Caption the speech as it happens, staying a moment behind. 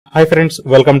Hi friends,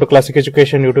 welcome to Classic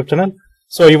Education YouTube channel.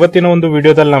 So ಇವತ್ತಿನ ಒಂದು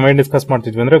ವಿಡಿಯೋದಲ್ಲಿ ನಾವೇನ್ ಡಿಸ್ಕಸ್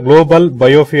ಮಾಡ್ತಿದ್ವಿ ಅಂದ್ರೆ ಗ್ಲೋಬಲ್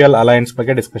ಬಯೋಫ್ಯೂಯಲ್ ಅಲಯನ್ಸ್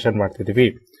ಬಗ್ಗೆ ಡಿಸ್ಕಷನ್ ಮಾಡ್ತಿದ್ವಿ.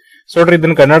 ಸೊ ನೋಡ್ರಿ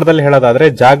ಇದನ್ನ ಕನ್ನಡದಲ್ಲಿ ಹೇಳೋದಾದ್ರೆ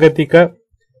ಜಾಗತಿಕ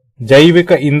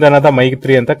ಜೈವಿಕ ಇಂಧನದ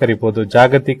ಮೈತ್ರಿ ಅಂತ ಕರಿಬಹುದು.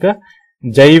 ಜಾಗತಿಕ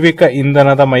ಜೈವಿಕ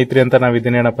ಇಂಧನದ ಮೈತ್ರಿ ಅಂತ ನಾವು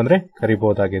ಇದನ್ನೇನಪ್ಪ ಅಂದ್ರೆ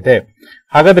ಕರಿಬಹುದಾಗಿದೆ.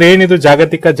 ಹಾಗಾದ್ರೆ ಏನಿದು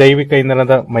ಜಾಗತಿಕ ಜೈವಿಕ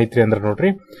ಇಂಧನದ ಮೈತ್ರಿ ಅಂದ್ರೆ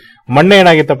ನೋಡ್ರಿ ಮೊನ್ನೆ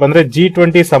ಏನಾಗಿತ್ತಪ್ಪ ಅಂದ್ರೆ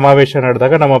G20 ಸಮಾವೇಶ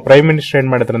ನಡೆದಾಗ ನಮ್ಮ ಪ್ರೈಮ್ ಮಿನಿಸ್ಟರ್ ಏನ್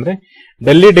ಮಾಡಿದ್ರು ಅಂದ್ರೆ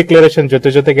ಡೆಲ್ಲಿ ಡಿಕ್ಲರೇಷನ್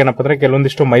ಜೊತೆಗೆ ಏನಪ್ಪ ಅಂದ್ರೆ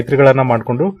ಕೆಲವೊಂದಿಷ್ಟು ಮೈತ್ರಿಗಳನ್ನ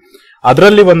ಮಾಡ್ಕೊಂಡು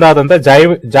ಅದರಲ್ಲಿ ಒಂದಾದಂತ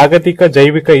ಜಾಗತಿಕ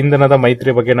ಜೈವಿಕ ಇಂಧನದ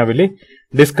ಮೈತ್ರಿ ಬಗ್ಗೆ ನಾವಿಲ್ಲಿ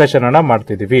ಡಿಸ್ಕಷನ್ ಅನ್ನ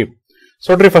ಮಾಡ್ತಿದೀವಿ. ಸೊ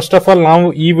ನೋಡ್ರಿ ಫಸ್ಟ್ ಆಫ್ ಆಲ್ ನಾವು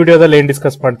ಈ ವಿಡಿಯೋದಲ್ಲಿ ಏನ್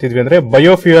ಡಿಸ್ಕಸ್ ಮಾಡ್ತಿದ್ವಿ ಅಂದ್ರೆ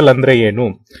ಬಯೋಫ್ಯೂಯಲ್ ಅಂದ್ರೆ ಏನು,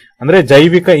 ಅಂದ್ರೆ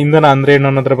ಜೈವಿಕ ಇಂಧನ ಅಂದ್ರೆ ಏನು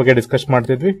ಅನ್ನೋದ್ರ ಬಗ್ಗೆ ಡಿಸ್ಕಸ್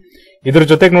ಮಾಡ್ತಿದ್ವಿ. ಇದ್ರ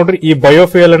ಜೊತೆಗೆ ನೋಡ್ರಿ ಈ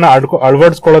ಬಯೋಫ್ಯೂಯಲ್ ಅನ್ನ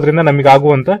ಅಳವಡಿಸ್ಕೊಳ್ಳೋದ್ರಿಂದ ನಮಗೆ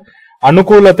ಆಗುವಂತ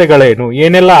ಅನುಕೂಲತೆಗಳೇನು,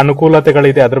 ಏನೆಲ್ಲ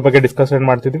ಅನುಕೂಲತೆಗಳಿದೆ ಅದ್ರ ಬಗ್ಗೆ ಡಿಸ್ಕಷನ್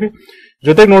ಮಾಡ್ತಿದ್ವಿ.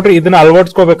 ಜೊತೆಗೆ ನೋಡ್ರಿ ಇದನ್ನ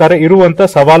ಅಳವಡಿಸ್ಕೋಬೇಕಾದ್ರೆ ಇರುವಂತ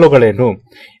ಸವಾಲುಗಳೇನು,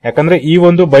 ಯಾಕಂದ್ರೆ ಈ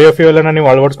ಒಂದು ಬಯೋಫ್ಯೂಯಲ್ ಅನ್ನ ನೀವು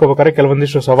ಅಳವಡಿಸ್ಕೋಬೇಕಾದ್ರೆ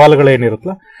ಕೆಲವೊಂದಿಷ್ಟು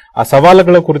ಸವಾಲುಗಳೇನಿರುತ್ತಲ್ಲ ಆ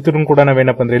ಸವಾಲುಗಳ ಕುರಿತು ಕೂಡ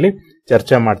ನಾವೇನಪ್ಪ ಅಂದ್ರೆ ಇಲ್ಲಿ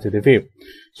ಚರ್ಚೆ ಮಾಡ್ತಿದೀವಿ.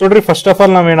 ಸೊ ನೋಡ್ರಿ ಫಸ್ಟ್ ಆಫ್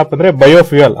ಆಲ್ ನಾವೇನಪ್ಪ ಅಂದ್ರೆ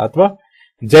ಬಯೋಫ್ಯೂಯಲ್ ಅಥವಾ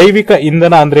ಜೈವಿಕ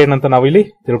ಇಂಧನ ಅಂದ್ರೆ ಏನಂತ ನಾವು ಇಲ್ಲಿ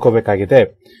ತಿಳ್ಕೊಬೇಕಾಗಿದೆ.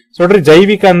 ಸೊ ನೋಡ್ರಿ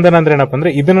ಜೈವಿಕ ಇಂಧನ ಅಂದ್ರೆ ಏನಪ್ಪ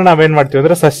ಅಂದ್ರೆ ಇದನ್ನ ನಾವೇನ್ ಮಾಡ್ತೀವಿ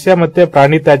ಅಂದ್ರೆ ಸಸ್ಯ ಮತ್ತೆ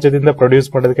ಪ್ರಾಣಿ ತ್ಯಾಜ್ಯದಿಂದ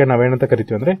ಪ್ರೊಡ್ಯೂಸ್ ಮಾಡೋದಕ್ಕೆ ನಾವೇನಂತ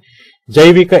ಕರಿತೀವಿ ಅಂದ್ರೆ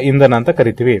ಜೈವಿಕ ಇಂಧನ ಅಂತ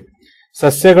ಕರಿತೀವಿ.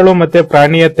 ಸಸ್ಯಗಳು ಮತ್ತೆ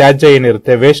ಪ್ರಾಣಿಯ ತ್ಯಾಜ್ಯ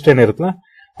ಏನಿರುತ್ತೆ, ವೇಸ್ಟ್ ಏನಿರುತ್ತಲ್ಲ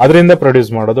ಅದರಿಂದ ಪ್ರೊಡ್ಯೂಸ್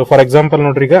ಮಾಡೋದು. ಫಾರ್ ಎಕ್ಸಾಂಪಲ್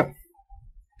ನೋಡ್ರಿ ಈಗ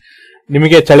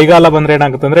ನಿಮಗೆ ಚಳಿಗಾಲ ಬಂದ್ರೆ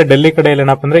ಏನಾಗುತ್ತೆ ಅಂದ್ರೆ ಡೆಲ್ಲಿ ಕಡೆಯಲ್ಲಿ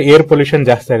ಏನಪ್ಪ ಅಂದ್ರೆ ಏರ್ ಪೊಲ್ಯೂಷನ್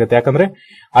ಜಾಸ್ತಿ ಆಗುತ್ತೆ. ಯಾಕಂದ್ರೆ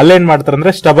ಅಲ್ಲೇನ್ ಮಾಡ್ತಾರೆ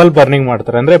ಅಂದ್ರೆ ಸ್ಟಬಲ್ ಬರ್ನಿಂಗ್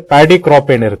ಮಾಡ್ತಾರೆ. ಅಂದ್ರೆ ಪ್ಯಾಡಿ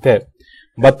ಕ್ರಾಪ್ ಏನಿರುತ್ತೆ,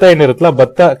 ಭತ್ತ ಏನಿರುತ್ತಲ್ಲ,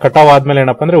 ಭತ್ತ ಕಟಾವ್ ಆದ್ಮೇಲೆ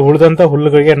ಏನಪ್ಪ ಅಂದ್ರೆ ಉಳಿದಂತ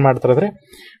ಹುಲ್ಲುಗಳಿಗೆ ಏನ್ ಮಾಡ್ತಾರೆ ಅಂದ್ರೆ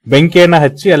ಬೆಂಕಿಯನ್ನ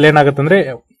ಹಚ್ಚಿ ಅಲ್ಲೇನಾಗುತ್ತೆ ಅಂದ್ರೆ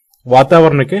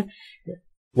ವಾತಾವರಣಕ್ಕೆ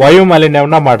ವಾಯು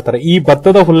ಮಾಲಿನ್ಯವನ್ನ ಮಾಡ್ತಾರೆ. ಈ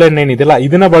ಭತ್ತದ ಹುಲ್ಲೇನಿದೆಯಲ್ಲ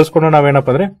ಇದನ್ನ ಬಳಸ್ಕೊಂಡು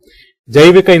ನಾವೇನಪ್ಪ ಅಂದ್ರೆ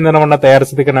ಜೈವಿಕ ಇಂಧನವನ್ನ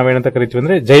ತಯಾರಿಸೋದಕ್ಕೆ ನಾವೇನಂತ ಕರಿತೀವಿ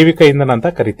ಅಂದ್ರೆ ಜೈವಿಕ ಇಂಧನ ಅಂತ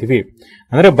ಕರಿತೀವಿ.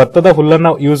 ಅಂದ್ರೆ ಭತ್ತದ ಹುಲ್ಲನ್ನ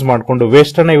ಯೂಸ್ ಮಾಡ್ಕೊಂಡು,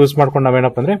 ವೇಸ್ಟ್ ಅನ್ನ ಯೂಸ್ ಮಾಡ್ಕೊಂಡು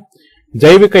ನಾವೇನಪ್ಪ ಅಂದ್ರೆ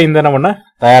ಜೈವಿಕ ಇಂಧನವನ್ನ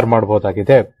ತಯಾರು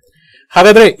ಮಾಡಬಹುದಾಗಿದೆ.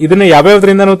 ಹಾಗಾದ್ರೆ ಇದನ್ನ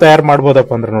ಯಾವ್ಯಾವ್ದ್ರಿಂದನೂ ತಯಾರು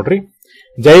ಮಾಡಬಹುದಪ್ಪ ಅಂದ್ರೆ ನೋಡ್ರಿ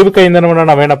ಜೈವಿಕ ಇಂಧನವನ್ನ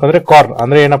ನಾವೇನಪ್ಪ ಅಂದ್ರೆ ಕಾರ್ನ್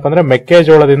ಅಂದ್ರೆ ಏನಪ್ಪ ಅಂದ್ರೆ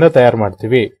ಮೆಕ್ಕೆಜೋಳದಿಂದ ತಯಾರು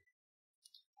ಮಾಡ್ತೀವಿ.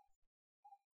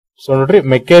 ಸೊ ನೋಡ್ರಿ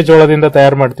ಮೆಕ್ಕೆಜೋಳದಿಂದ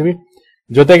ತಯಾರು ಮಾಡ್ತೀವಿ.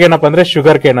 ಜೊತೆಗೆ ಏನಪ್ಪ ಅಂದ್ರೆ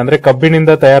ಶುಗರ್ ಕೇನ್ ಅಂದ್ರೆ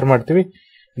ಕಬ್ಬಿನಿಂದ ತಯಾರು ಮಾಡ್ತೀವಿ.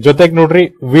 ಜೊತೆಗೆ ನೋಡ್ರಿ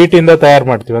ವೀಟ್ ಇಂದ ತಯಾರು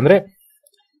ಮಾಡ್ತೀವಿ, ಅಂದ್ರೆ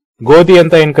ಗೋಧಿ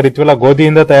ಅಂತ ಏನ್ ಕರಿತೀವಲ್ಲ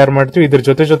ಗೋಧಿಯಿಂದ ತಯಾರು ಮಾಡ್ತೀವಿ. ಇದ್ರ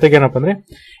ಜೊತೆಗೆ ಏನಪ್ಪ ಅಂದ್ರೆ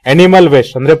ಅನಿಮಲ್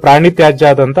ವೇಸ್ಟ್ ಅಂದ್ರೆ ಪ್ರಾಣಿ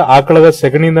ತ್ಯಾಜ್ಯ ಆದಂತ ಆಕಳದ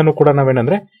ಸೆಗಣಿಯಿಂದನೂ ಕೂಡ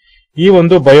ನಾವೇನಂದ್ರೆ ಈ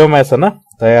ಒಂದು ಬಯೋಮ್ಯಾಸ್ ಅನ್ನ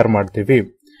ತಯಾರು ಮಾಡ್ತೀವಿ.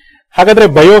 ಹಾಗಾದ್ರೆ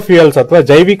ಬಯೋಫ್ಯೂಯಲ್ಸ್ ಅಥವಾ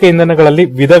ಜೈವಿಕ ಇಂಧನಗಳಲ್ಲಿ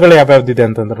ವಿಧಗಳು ಯಾವ್ಯಾವ್ದಿದೆ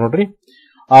ಅಂತಂದ್ರೆ ನೋಡ್ರಿ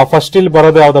ಫಸ್ಟ್ ಇಲ್ಲಿ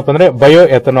ಬರೋದು ಯಾವ್ದಪ್ಪ ಅಂದ್ರೆ ಬಯೋ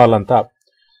ಎಥನಾಲ್ ಅಂತ.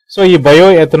 ಸೊ ಈ ಬಯೋ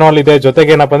ಎಥನಾಲ್ ಇದೆ,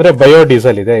 ಜೊತೆಗೆ ಏನಪ್ಪ ಅಂದ್ರೆ ಬಯೋ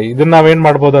ಡೀಸೆಲ್ ಇದೆ. ಇದನ್ನ ನಾವೇನ್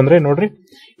ಮಾಡ್ಬೋದು ಅಂದ್ರೆ ನೋಡ್ರಿ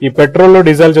ಈ ಪೆಟ್ರೋಲ್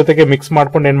ಡೀಸೆಲ್ ಜೊತೆಗೆ ಮಿಕ್ಸ್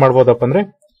ಮಾಡ್ಕೊಂಡು ಏನ್ ಮಾಡ್ಬೋದಪ್ಪ ಅಂದ್ರೆ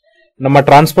ನಮ್ಮ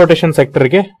ಟ್ರಾನ್ಸ್ಪೋರ್ಟೇಷನ್ ಸೆಕ್ಟರ್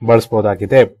ಗೆ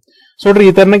ಬಳಸಬಹುದಾಗಿದೆ. ಸೊ ನೋಡ್ರಿ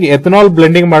ಈ ತರನಾಗಿ ಎಥನಾಲ್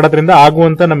ಬ್ಲೆಂಡಿಂಗ್ ಮಾಡೋದ್ರಿಂದ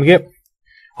ಆಗುವಂತ ನಮಗೆ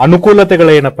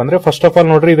ಅನುಕೂಲತೆಗಳು ಏನಪ್ಪ ಅಂದ್ರೆ ಫಸ್ಟ್ ಆಫ್ ಆಲ್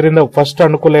ನೋಡ್ರಿ ಇದರಿಂದ ಫಸ್ಟ್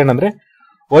ಅನುಕೂಲ ಏನಂದ್ರೆ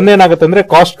ಒಂದೇನಾಗುತ್ತೆ ಅಂದ್ರೆ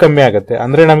ಕಾಸ್ಟ್ ಕಮ್ಮಿ ಆಗುತ್ತೆ.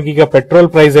 ಅಂದ್ರೆ ನಮಗೀಗ ಪೆಟ್ರೋಲ್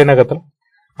ಪ್ರೈಸ್ ಏನಾಗತ್ತಲ್ಲ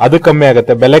ಅದು ಕಮ್ಮಿ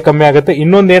ಆಗುತ್ತೆ, ಬೆಲೆ ಕಮ್ಮಿ ಆಗುತ್ತೆ.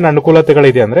 ಇನ್ನೊಂದೇನ್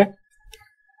ಅನುಕೂಲತೆಗಳಿದೆ ಅಂದ್ರೆ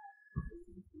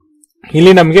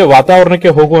ಇಲ್ಲಿ ನಮಗೆ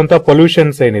ವಾತಾವರಣಕ್ಕೆ ಹೋಗುವಂತ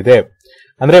ಪೊಲ್ಯೂಷನ್ಸ್ ಏನಿದೆ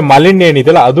ಅಂದ್ರೆ ಮಾಲಿನ್ಯ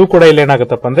ಏನಿದೆಯಲ್ಲ ಅದು ಕೂಡ ಇಲ್ಲಿ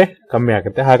ಏನಾಗುತ್ತಪ್ಪ ಅಂದ್ರೆ ಕಮ್ಮಿ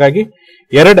ಆಗುತ್ತೆ. ಹಾಗಾಗಿ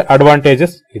ಎರಡು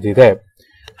ಅಡ್ವಾಂಟೇಜಸ್ ಇದಿದೆ.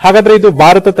 ಹಾಗಾದ್ರೆ ಇದು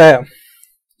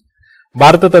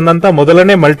ಭಾರತ ತಂದಂತ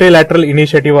ಮೊದಲನೇ ಮಲ್ಟಿಲ್ಯಾಟ್ರಲ್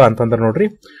ಇನಿಷಿಯೇಟಿವ್ ಅಂತಂದ್ರೆ ನೋಡ್ರಿ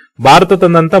ಭಾರತ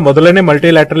ತಂದಂತ ಮೊದಲನೇ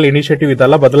ಮಲ್ಟಿಲ್ಯಾಟ್ರಲ್ ಇನಿಷಿಯೇಟಿವ್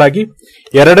ಇದಲ್ಲ, ಬದಲಾಗಿ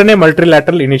ಎರಡನೇ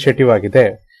ಮಲ್ಟಿಲ್ಯಾಟ್ರಲ್ ಇನಿಷಿಯೇಟಿವ್ ಆಗಿದೆ.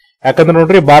 ಯಾಕಂದ್ರೆ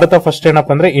ನೋಡ್ರಿ ಭಾರತ ಫಸ್ಟ್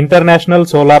ಏನಪ್ಪ ಅಂದ್ರೆ ಇಂಟರ್ನ್ಯಾಷನಲ್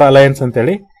ಸೋಲಾರ್ ಅಲಯನ್ಸ್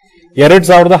ಅಂತೇಳಿ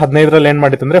 2015ರಲ್ಲಿ ಏನ್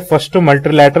ಮಾಡಿತ್ತು ಅಂದ್ರೆ ಫಸ್ಟ್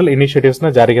ಮಲ್ಟಿಲ್ಯಾಟ್ರಲ್ ಇನಿಷಿಯೇಟಿವ್ಸ್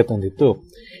ನ ಜಾರಿಗೆ ತಂದಿತ್ತು.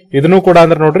 ಇದನ್ನು ಕೂಡ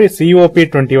ಅಂದ್ರೆ ನೋಡ್ರಿ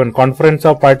COP21 ಕಾನ್ಫರೆನ್ಸ್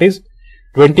ಆಫ್ ಪಾರ್ಟೀಸ್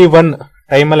 21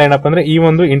 ಟೈಮಲ್ಲಿ ಏನಪ್ಪ ಅಂದ್ರೆ ಈ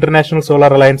ಒಂದು ಇಂಟರ್ನ್ಯಾಷನಲ್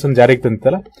ಸೋಲಾರ್ ಅಲಯನ್ಸ್ ಜಾರಿಗೆ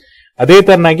ತಂದಿತ್ತಲ್ಲ ಅದೇ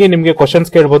ತರನಾಗಿ ನಿಮ್ಗೆ ಕ್ವಶನ್ಸ್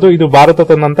ಕೇಳಬಹುದು. ಇದು ಭಾರತ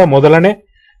ತಂದಂತ ಮೊದಲನೇ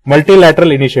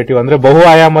ಮಲ್ಟಿಲ್ಯಾಟ್ರಲ್ ಇನಿಷಿಯೇಟಿವ್ ಅಂದ್ರೆ ಬಹು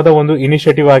ಆಯಾಮದ ಒಂದು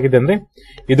ಇನಿಷಿಯೇಟಿವ್ ಆಗಿದೆ. ಅಂದ್ರೆ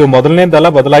ಇದು ಮೊದಲನೇದಲ್ಲ,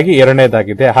 ಬದಲಾಗಿ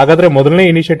ಎರಡನೇದಾಗಿದೆ. ಹಾಗಾದ್ರೆ ಮೊದಲನೇ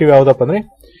ಇನಿಷಿಯೇಟಿವ್ ಯಾವ್ದಪ್ಪ ಅಂದ್ರೆ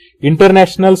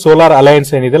ಇಂಟರ್ನ್ಯಾಷನಲ್ ಸೋಲಾರ್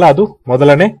ಅಲಯನ್ಸ್ ಏನಿದೆಯಲ್ಲ ಅದು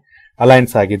ಮೊದಲನೇ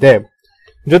ಅಲಯನ್ಸ್ ಆಗಿದೆ.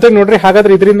 ಜೊತೆಗೆ ನೋಡ್ರಿ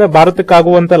ಹಾಗಾದ್ರೆ ಇದರಿಂದ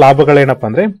ಭಾರತಕ್ಕಾಗುವಂತ ಲಾಭಗಳೇನಪ್ಪ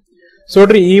ಅಂದ್ರೆ ಸೊ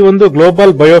ನೋಡ್ರಿ ಈ ಒಂದು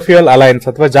ಗ್ಲೋಬಲ್ ಬಯೋಫ್ಯೂಯಲ್ ಅಲಯನ್ಸ್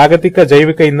ಅಥವಾ ಜಾಗತಿಕ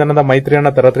ಜೈವಿಕ ಇಂಧನದ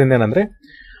ಮೈತ್ರಿಯನ್ನ ತರೋದ್ರಿಂದ ಏನಂದ್ರೆ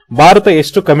ಭಾರತ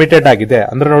ಎಷ್ಟು ಕಮಿಟೆಡ್ ಆಗಿದೆ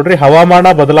ಅಂದ್ರೆ ನೋಡ್ರಿ ಹವಾಮಾನ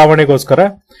ಬದಲಾವಣೆಗೋಸ್ಕರ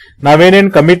ನಾವೇನೇನ್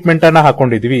ಕಮಿಟ್ಮೆಂಟ್ ಅನ್ನ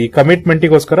ಹಾಕೊಂಡಿದೀವಿ, ಈ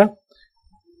ಕಮಿಟ್ಮೆಂಟ್ಗೋಸ್ಕರ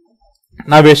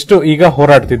ನಾವೆಷ್ಟು ಈಗ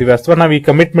ಹೋರಾಡ್ತಿದೀವಿ ಅಥವಾ ನಾವ್ ಈ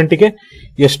ಕಮಿಟ್ಮೆಂಟ್ ಗೆ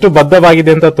ಎಷ್ಟು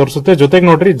ಬದ್ಧವಾಗಿದೆ ಅಂತ ತೋರಿಸುತ್ತೆ. ಜೊತೆಗೆ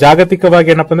ನೋಡ್ರಿ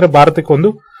ಜಾಗತಿಕವಾಗಿ ಏನಪ್ಪ ಅಂದ್ರೆ ಭಾರತಕ್ಕೆ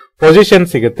ಒಂದು ಪೊಸಿಷನ್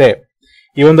ಸಿಗುತ್ತೆ.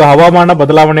 ಈ ಒಂದು ಹವಾಮಾನ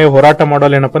ಬದಲಾವಣೆ ಹೋರಾಟ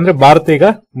ಮಾಡಲು ಏನಪ್ಪ ಅಂದ್ರೆ ಭಾರತ ಈಗ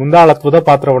ಮುಂದಾಳತ್ವದ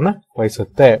ಪಾತ್ರವನ್ನ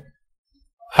ವಹಿಸುತ್ತೆ.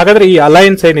 ಹಾಗಾದ್ರೆ ಈ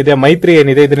ಅಲಯನ್ಸ್ ಏನಿದೆ, ಮೈತ್ರಿ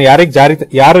ಏನಿದೆ, ಇದನ್ನ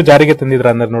ಯಾರು ಜಾರಿಗೆ ತಂದಿದ್ರ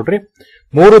ಅಂದ್ರೆ ನೋಡ್ರಿ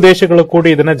 3 ದೇಶಗಳು ಕೂಡಿ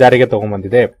ಇದನ್ನ ಜಾರಿಗೆ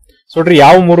ತಗೊಂಡ್ಬಂದಿದೆ. ಸೊ ನೋಡ್ರಿ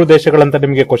ಯಾವ 3 ದೇಶಗಳಂತ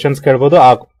ನಿಮಗೆ ಕ್ವಶನ್ಸ್ ಕೇಳಬಹುದು, ಆ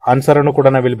ಆನ್ಸರ್ ಅನ್ನು ಕೂಡ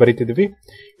ನಾವಿಲ್ಲಿ ಬರೀತಿದ್ವಿ.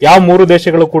 ಯಾವ 3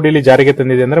 ದೇಶಗಳು ಕೂಡಿ ಇಲ್ಲಿ ಜಾರಿಗೆ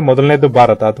ತಂದಿದೆ ಅಂದ್ರೆ ಮೊದಲನೇದು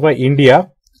ಭಾರತ ಅಥವಾ ಇಂಡಿಯಾ,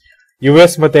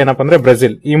 US ಮತ್ತೆ ಏನಪ್ಪ ಅಂದ್ರೆ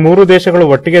ಬ್ರೆಜಿಲ್. ಈ 3 ದೇಶಗಳು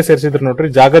ಒಟ್ಟಿಗೆ ಸೇರಿಸಿದ್ರೆ ನೋಡ್ರಿ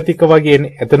ಜಾಗತಿಕವಾಗಿ ಏನ್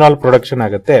ಎಥನಾಲ್ ಪ್ರೊಡಕ್ಷನ್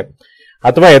ಆಗುತ್ತೆ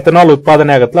ಅಥವಾ ಎಥನಾಲ್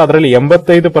ಉತ್ಪಾದನೆ ಆಗುತ್ತಲ್ಲ ಅದರಲ್ಲಿ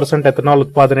 85% ಎಥನಾಲ್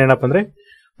ಉತ್ಪಾದನೆ ಏನಪ್ಪ ಅಂದ್ರೆ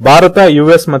ಭಾರತ,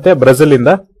 US ಮತ್ತೆ ಬ್ರೆಜಿಲ್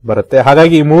ಇಂದ ಬರುತ್ತೆ.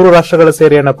 ಹಾಗಾಗಿ ಈ 3 ರಾಷ್ಟ್ರಗಳ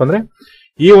ಸೇರಿ ಏನಪ್ಪಾ ಅಂದ್ರೆ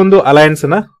ಈ ಒಂದು ಅಲಯನ್ಸ್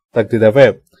ನ ತೆಗ್ದಿದ್ದಾವೆ.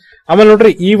 ಆಮೇಲೆ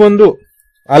ನೋಡ್ರಿ, ಈ ಒಂದು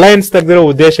ಅಲಯನ್ಸ್ ತೆಗ್ದಿರೋ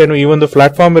ಉದ್ದೇಶ ಏನು, ಈ ಒಂದು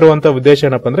ಪ್ಲಾಟ್ಫಾರ್ಮ್ ಇರುವಂತ ಉದ್ದೇಶ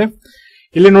ಏನಪ್ಪಾ ಅಂದ್ರೆ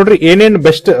ಇಲ್ಲಿ ನೋಡ್ರಿ ಏನೇನ್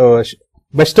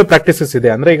ಬೆಸ್ಟ್ ಪ್ರಾಕ್ಟೀಸಸ್ ಇದೆ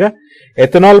ಅಂದ್ರೆ, ಈಗ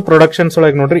ಎಥನಾಲ್ ಪ್ರೊಡಕ್ಷನ್ಸ್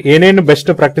ಒಳಗೆ ನೋಡ್ರಿ ಏನೇನು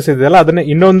ಬೆಸ್ಟ್ ಪ್ರಾಕ್ಟೀಸ್ ಇದೆಯಲ್ಲ ಅದನ್ನ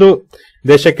ಇನ್ನೊಂದು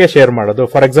ದೇಶಕ್ಕೆ ಶೇರ್ ಮಾಡೋದು.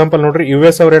 ಫಾರ್ ಎಕ್ಸಾಂಪಲ್ ನೋಡ್ರಿ,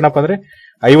 US ಅವ್ರು ಏನಪ್ಪಾ ಅಂದ್ರೆ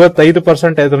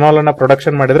 55% ಎಥನಾಲ್ ಅನ್ನ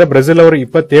ಪ್ರೊಡಕ್ಷನ್ ಮಾಡಿದ್ರೆ, ಬ್ರೆಜಿಲ್ ಅವರು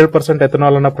 27%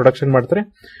 ಎಥನಾಲ್ ಅನ್ನ ಪ್ರೊಡಕ್ಷನ್ ಮಾಡ್ತಾರೆ.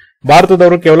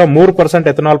 ಭಾರತದವರು ಕೇವಲ 3%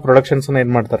 ಎಥನಾಲ್ ಪ್ರೊಡಕ್ಷನ್ಸ್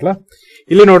ಏನ್ ಮಾಡ್ತಾರಲ್ಲ,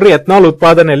 ಇಲ್ಲಿ ನೋಡ್ರಿ ಎಥನಾಲ್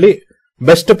ಉತ್ಪಾದನೆಯಲ್ಲಿ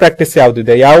ಬೆಸ್ಟ್ ಪ್ರಾಕ್ಟೀಸ್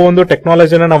ಯಾವ್ದಿದೆ, ಯಾವ ಒಂದು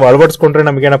ಟೆಕ್ನಾಲಜಿನ ನಾವು ಅಳವಡಿಸ್ಕೊಂಡ್ರೆ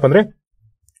ನಮ್ಗೆ ಏನಪ್ಪಾ ಅಂದ್ರೆ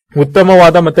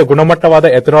ಉತ್ತಮವಾದ ಮತ್ತೆ ಗುಣಮಟ್ಟವಾದ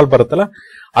ಎಥನಾಲ್ ಬರುತ್ತಲ್ಲ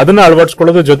ಅದನ್ನ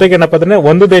ಅಳವಡಿಸ್ಕೊಳ್ಳೋದು. ಜೊತೆಗೆ ಏನಪ್ಪಾ ಅಂದ್ರೆ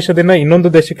ಒಂದು ದೇಶದಿಂದ ಇನ್ನೊಂದು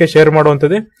ದೇಶಕ್ಕೆ ಶೇರ್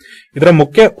ಮಾಡುವಂತದ್ದೇ ಇದರ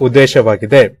ಮುಖ್ಯ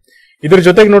ಉದ್ದೇಶವಾಗಿದೆ. ಇದ್ರ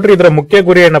ಜೊತೆಗೆ ನೋಡ್ರಿ ಇದರ ಮುಖ್ಯ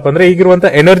ಗುರಿ ಏನಪ್ಪಾ ಅಂದ್ರೆ ಈಗಿರುವಂತ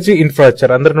ಎನರ್ಜಿ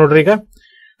ಇನ್ಫ್ರಾಸ್ಟ್ರಕ್ಚರ್ ಅಂದ್ರೆ ನೋಡ್ರಿ, ಈಗ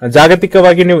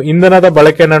ಜಾಗತಿಕವಾಗಿ ನೀವು ಇಂಧನದ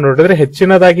ಬಳಕೆಯನ್ನ ನೋಡಿದ್ರೆ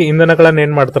ಹೆಚ್ಚಿನದಾಗಿ ಇಂಧನಗಳನ್ನ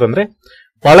ಏನ್ ಮಾಡ್ತಾರೆ ಅಂದ್ರೆ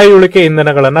ಪಳೆಯುಳಿಕೆ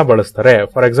ಇಂಧನಗಳನ್ನ ಬಳಸ್ತಾರೆ.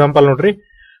 ಫಾರ್ ಎಕ್ಸಾಂಪಲ್ ನೋಡ್ರಿ,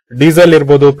 ಡೀಸೆಲ್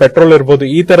ಇರ್ಬೋದು, ಪೆಟ್ರೋಲ್ ಇರ್ಬೋದು,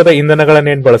 ಈ ತರದ ಇಂಧನಗಳನ್ನ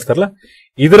ಏನ್ ಬಳಸ್ತಾರಲ್ಲ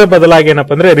ಇದರ ಬದಲಾಗಿ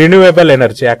ಏನಪ್ಪಾ ಅಂದ್ರೆ ರಿನ್ಯೂವೇಬಲ್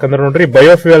ಎನರ್ಜಿ, ಯಾಕಂದ್ರೆ ನೋಡ್ರಿ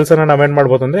ಬಯೋಫ್ಯೂಯಲ್ಸ್ ಅನ್ನ ನಾವೇನ್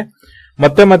ಮಾಡ್ಬೋದು ಅಂದ್ರೆ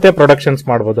ಮತ್ತೆ ಪ್ರೊಡಕ್ಷನ್ಸ್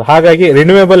ಮಾಡಬಹುದು. ಹಾಗಾಗಿ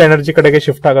ರಿನ್ಯೂವೇಬಲ್ ಎನರ್ಜಿ ಕಡೆಗೆ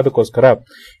ಶಿಫ್ಟ್ ಆಗೋದಕ್ಕೋಸ್ಕರ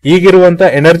ಈಗಿರುವಂತ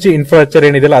ಎನರ್ಜಿ ಇನ್ಫ್ರಾಸ್ಟ್ರಕ್ಚರ್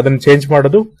ಏನಿದೆಯಲ್ಲ ಅದನ್ನ ಚೇಂಜ್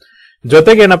ಮಾಡೋದು.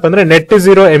 ಜೊತೆಗೆ ಏನಪ್ಪಾ ಅಂದ್ರೆ ನೆಟ್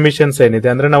ಝೀರೋ ಎಮಿಷನ್ಸ್ ಏನಿದೆ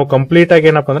ಅಂದ್ರೆ ನಾವು ಕಂಪ್ಲೀಟ್ ಆಗಿ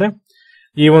ಏನಪ್ಪಾ ಅಂದ್ರೆ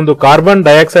ಈ ಒಂದು ಕಾರ್ಬನ್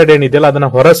ಡೈಆಕ್ಸೈಡ್ ಏನಿದೆಯಲ್ಲ ಅದನ್ನ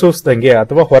ಹೊರಸೂಸ್ದಂಗೆ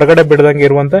ಅಥವಾ ಹೊರಗಡೆ ಬಿಡದಂಗೆ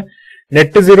ಇರುವಂತ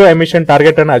ನೆಟ್ ಝೀರೋ ಎಮಿಷನ್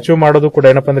ಟಾರ್ಗೆಟ್ ಅನ್ನು ಅಚೀವ್ ಮಾಡೋದು ಕೂಡ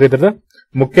ಏನಪ್ಪಾ ಅಂದ್ರೆ ಇದರ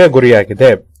ಮುಖ್ಯ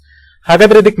ಗುರಿಯಾಗಿದೆ.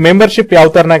 ಹಾಗಾದ್ರೆ ಇದಕ್ಕೆ ಮೆಂಬರ್ಶಿಪ್ ಯಾವ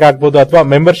ತರನಾಗ ಆಗ್ಬಹುದು ಅಥವಾ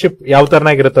ಮೆಂಬರ್ಶಿಪ್ ಯಾವ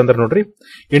ತರನಾಗ ಇರುತ್ತೆ ಅಂದ್ರೆ ನೋಡ್ರಿ,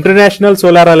 ಇಂಟರ್ನ್ಯಾಷನಲ್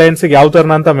ಸೋಲಾರ್ ಅಲಯನ್ಸ್ ಯಾವ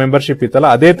ತರನಂತ ಮೆಂಬರ್ಶಿಪ್ ಇತ್ತಲ್ಲ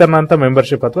ಅದೇ ತರನಂತ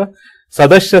ಮೆಂಬರ್ಶಿಪ್ ಅಥವಾ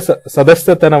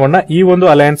ಸದಸ್ಯತನವನ್ನ ಈ ಒಂದು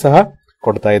ಅಲಯನ್ಸ್ ಸಹ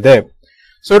ಕೊಡ್ತಾ ಇದೆ.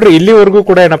 ಸೊ ನೋಡ್ರಿ, ಇಲ್ಲಿವರೆಗೂ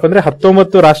ಕೂಡ ಏನಪ್ಪಾ ಅಂದ್ರೆ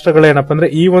 19 ರಾಷ್ಟ್ರಗಳು ಏನಪ್ಪಾ ಅಂದ್ರೆ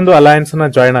ಈ ಒಂದು ಅಲಯನ್ಸ್ ನ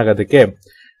ಜಾಯಿನ್ ಆಗೋದಕ್ಕೆ,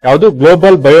 ಯಾವುದು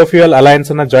ಗ್ಲೋಬಲ್ ಬಯೋಫ್ಯೂಯಲ್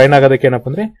ಅಲಯನ್ಸ್ ನ ಜಾಯಿನ್ ಆಗೋದಕ್ಕೆ ಏನಪ್ಪಾ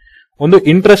ಅಂದ್ರೆ ಒಂದು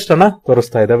ಇಂಟ್ರೆಸ್ಟ್ ಅನ್ನ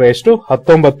ತೋರಿಸ್ತಾ ಇದಾವೆ. ಎಷ್ಟು?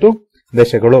 19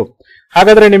 ದೇಶಗಳು.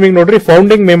 ಹಾಗಾದ್ರೆ ನಿಮಗೆ ನೋಡ್ರಿ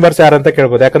ಫೌಂಡಿಂಗ್ ಮೆಂಬರ್ಸ್ ಯಾರಂತ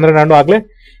ಕೇಳ್ಬೋದು, ಯಾಕಂದ್ರೆ ನಾನು ಆಗ್ಲೇ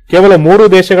ಕೇವಲ 3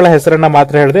 ದೇಶಗಳ ಹೆಸರನ್ನ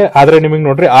ಮಾತ್ರ ಹೇಳಿದೆ, ಆದ್ರೆ ನಿಮಗೆ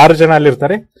ನೋಡ್ರಿ 6 ಜನ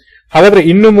ಅಲ್ಲಿರ್ತಾರೆ. ಹಾಗಾದ್ರೆ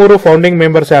ಇನ್ನು 3 ಫೌಂಡಿಂಗ್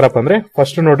ಮೆಂಬರ್ಸ್ ಯಾರಪ್ಪ ಅಂದ್ರೆ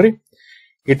ಫಸ್ಟ್ ನೋಡ್ರಿ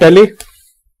ಇಟಲಿ,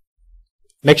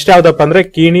 ನೆಕ್ಸ್ಟ್ ಯಾವ್ದಪ್ಪ ಅಂದ್ರೆ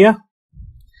ಕೀನಿಯಾ,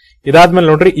 ಇದಾದ್ಮೇಲೆ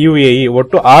ನೋಡ್ರಿ UAE.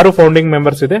 ಒಟ್ಟು 6 ಫೌಂಡಿಂಗ್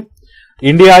ಮೆಂಬರ್ಸ್ ಇದೆ.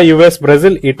 India, US,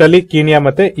 Brazil, Italy, Kenya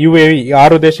ಮತ್ತೆ UAE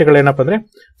 6 ದೇಶಗಳೇನಪ್ಪ ಅಂದ್ರೆ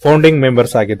ಫೌಂಡಿಂಗ್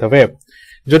ಮೆಂಬರ್ಸ್ ಆಗಿದ್ದಾವೆ.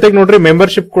 ಜೊತೆಗೆ ನೋಡ್ರಿ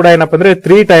ಮೆಂಬರ್ಶಿಪ್ ಕೂಡ ಏನಪ್ಪಾ ಅಂದ್ರೆ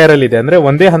 3 ಟೈರ್ ಅಲ್ಲಿ ಇದೆ, ಅಂದ್ರೆ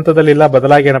ಒಂದೇ ಹಂತದಲ್ಲಿ ಇಲ್ಲ,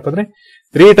 ಬದಲಾಗಿ ಏನಪ್ಪಾ ಅಂದ್ರೆ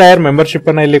 3 ಟೈರ್ ಮೆಂಬರ್ಶಿಪ್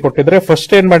ಅನ್ನ ಇಲ್ಲಿ ಕೊಟ್ಟಿದ್ರೆ,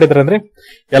 ಫಸ್ಟ್ ಏನ್ ಮಾಡಿದ್ರೆ ಅಂದ್ರೆ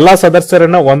ಎಲ್ಲಾ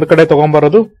ಸದಸ್ಯರನ್ನ ಒಂದ್ ಕಡೆ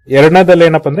ತಗೊಂಡ್ಬರೋದು. ಎರಡನೇದಲ್ಲಿ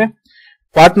ಏನಪ್ಪಾ ಅಂದ್ರೆ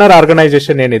ಪಾರ್ಟ್ನರ್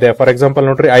ಆರ್ಗನೈಸೇಷನ್ ಏನಿದೆ, ಫಾರ್ ಎಕ್ಸಾಂಪಲ್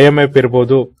ನೋಡ್ರಿ IMF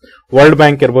ಇರ್ಬೋದು, ವರ್ಲ್ಡ್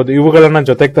ಬ್ಯಾಂಕ್ ಇರ್ಬೋದು, ಇವುಗಳನ್ನ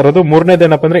ಜೊತೆಗೆ ತರೋದು. ಮೂರನೇದು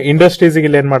ಏನಪ್ಪಾ ಅಂದ್ರೆ ಇಂಡಸ್ಟ್ರೀಸ್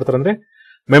ಇಲ್ಲಿ ಏನ್ ಮಾಡ್ತಾರೆ ಅಂದ್ರೆ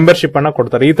ಮೆಂಬರ್ಶಿಪ್ ಅನ್ನ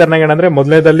ಕೊಡ್ತಾರೆ. ಈ ತರನಾಗ ಏನಂದ್ರೆ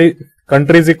ಮೊದಲನೇದಲ್ಲಿ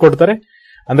ಕಂಟ್ರೀಸ್ ಕೊಡ್ತಾರೆ,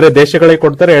 ಅಂದ್ರೆ ದೇಶಗಳಿಗೆ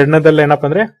ಕೊಡ್ತಾರೆ. ಎರಡನೇದಲ್ಲಿ ಏನಪ್ಪಾ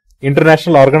ಅಂದ್ರೆ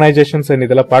ಇಂಟರ್ನ್ಯಾಷನಲ್ ಆರ್ಗನೈಸೇಷನ್ಸ್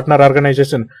ಏನಿದೆಲ್ಲ ಪಾರ್ಟ್ನರ್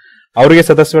ಆರ್ಗನೈಸೇಷನ್ ಅವರಿಗೆ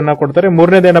ಸದಸ್ಯವನ್ನ ಕೊಡ್ತಾರೆ.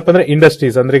 ಮೂರನೇದು ಏನಪ್ಪಾ ಅಂದ್ರೆ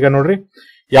ಇಂಡಸ್ಟ್ರೀಸ್, ಅಂದ್ರೆ ಈಗ ನೋಡ್ರಿ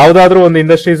ಯಾವ್ದಾದ್ರು ಒಂದು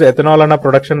ಇಂಡಸ್ಟ್ರೀಸ್ ಎಥನಾಲ್ ಅನ್ನ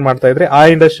ಪ್ರೊಡಕ್ಷನ್ ಮಾಡ್ತಾ ಇದ್ರೆ ಆ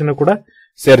ಇಂಡಸ್ಟ್ರಿನೂ ಕೂಡ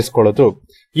ಸೇರಿಸ್ಕೊಳ್ಳೋದು.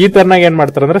 ಈ ತರನಾಗ ಏನ್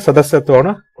ಮಾಡ್ತಾರೆ ಅಂದ್ರೆ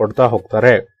ಸದಸ್ಯತ್ವವನ್ನು ಕೊಡ್ತಾ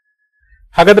ಹೋಗ್ತಾರೆ.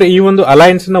 ಹಾಗಾದ್ರೆ ಈ ಒಂದು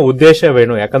ಅಲಯನ್ಸ್ ನ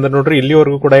ಉದ್ದೇಶವೇನು? ಯಾಕಂದ್ರೆ ನೋಡ್ರಿ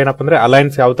ಇಲ್ಲಿವರೆಗೂ ಕೂಡ ಏನಪ್ಪಾ ಅಂದ್ರೆ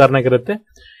ಅಲಯನ್ಸ್ ಯಾವ ತರನಾಗಿರುತ್ತೆ,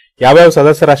 ಯಾವ್ಯಾವ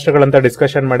ಸದಸ್ಯ ರಾಷ್ಟ್ರಗಳಂತ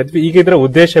ಡಿಸ್ಕಷನ್ ಮಾಡಿದ್ವಿ. ಈಗ ಇದ್ರ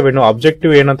ಉದ್ದೇಶವೇನು,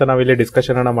 ಅಬ್ಜೆಕ್ಟಿವ್ ಏನಂತ ನಾವು ಇಲ್ಲಿ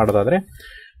ಡಿಸ್ಕಷನ್ ಅನ್ನ ಮಾಡೋದಾದ್ರೆ,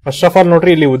 ಫಸ್ಟ್ ಆಫ್ ಆಲ್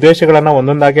ನೋಡ್ರಿ ಇಲ್ಲಿ ಉದ್ದೇಶಗಳನ್ನ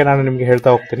ಒಂದೊಂದಾಗಿ ನಾನು ನಿಮ್ಗೆ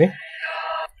ಹೇಳ್ತಾ ಹೋಗ್ತೀನಿ.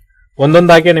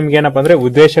 ಒಂದೊಂದಾಗಿ ನಿಮ್ಗೆ ಏನಪ್ಪಾ ಅಂದ್ರೆ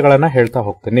ಉದ್ದೇಶಗಳನ್ನ ಹೇಳ್ತಾ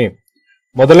ಹೋಗ್ತೀನಿ.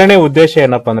 ಮೊದಲನೇ ಉದ್ದೇಶ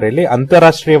ಏನಪ್ಪಾ ಅಂದ್ರೆ ಇಲ್ಲಿ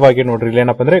ಅಂತಾರಾಷ್ಟ್ರೀಯವಾಗಿ ನೋಡ್ರಿ ಇಲ್ಲಿ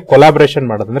ಏನಪ್ಪಾ ಅಂದ್ರೆ ಕೊಲಾಬರೇಷನ್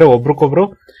ಮಾಡೋದು, ಅಂದ್ರೆ ಒಬ್ರಿಗೊಬ್ರು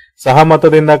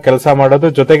ಸಹಮತದಿಂದ ಕೆಲಸ ಮಾಡೋದು.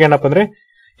 ಜೊತೆಗೆ ಏನಪ್ಪಾ ಅಂದ್ರೆ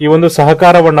ಈ ಒಂದು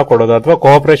ಸಹಕಾರವನ್ನ ಕೊಡೋದು ಅಥವಾ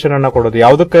ಕೋಆಪರೇಷನ್ ಅನ್ನ ಕೊಡೋದು.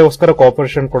 ಯಾವುದಕ್ಕೋಸ್ಕರ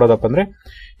ಕೋಆಪರೇಷನ್ ಕೊಡೋದಪ್ಪ ಅಂದ್ರೆ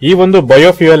ಈ ಒಂದು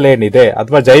ಬಯೋಫ್ಯೂಯಲ್ ಏನಿದೆ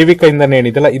ಅಥವಾ ಜೈವಿಕ ಇಂಧನ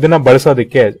ಏನಿದೆಲ್ಲ ಇದನ್ನ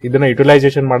ಬಳಸೋದಕ್ಕೆ, ಇದನ್ನ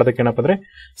ಯುಟಿಲೈಸೇಷನ್ ಮಾಡೋದಕ್ಕೆ ಏನಪ್ಪಾ ಅಂದ್ರೆ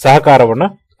ಸಹಕಾರವನ್ನ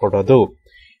ಕೊಡೋದು.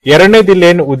 ಎರಡನೇದು ಇಲ್ಲಿ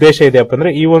ಏನು ಉದ್ದೇಶ ಇದೆಯಪ್ಪ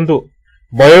ಅಂದ್ರೆ ಈ ಒಂದು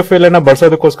ಬಯೋಫ್ಯೂಯಲ್ ಅನ್ನ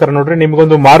ಬಳಸೋದಕ್ಕೋಸ್ಕರ ನೋಡ್ರಿ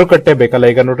ನಿಮ್ಗೊಂದು ಮಾರುಕಟ್ಟೆ ಬೇಕಲ್ಲ.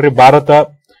 ಈಗ ನೋಡ್ರಿ ಭಾರತ,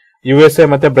 USA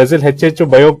ಮತ್ತೆ ಬ್ರೆಜಿಲ್ ಹೆಚ್ಚೆಚ್ಚು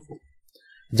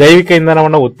ಜೈವಿಕ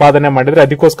ಇಂಧನವನ್ನ ಉತ್ಪಾದನೆ ಮಾಡಿದ್ರೆ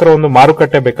ಅದಕ್ಕೋಸ್ಕರ ಒಂದು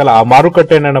ಮಾರುಕಟ್ಟೆ ಬೇಕಲ್ಲ. ಆ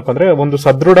ಮಾರುಕಟ್ಟೆ ಏನಪ್ಪಾ ಅಂದ್ರೆ ಒಂದು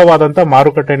ಸದೃಢವಾದಂತ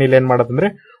ಮಾರುಕಟ್ಟೆ ಇಲ್ಲಿ ಏನ್ ಮಾಡೋದಂದ್ರೆ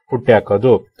ಹುಟ್ಟಿ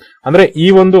ಹಾಕೋದು. ಅಂದ್ರೆ ಈ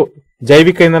ಒಂದು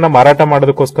ಜೈವಿಕ ಇಂಧನ ಮಾರಾಟ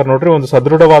ಮಾಡೋದಕ್ಕೋಸ್ಕರ ನೋಡ್ರಿ ಒಂದು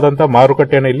ಸದೃಢವಾದಂತ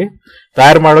ಮಾರುಕಟ್ಟೆಯನ್ನು ಇಲ್ಲಿ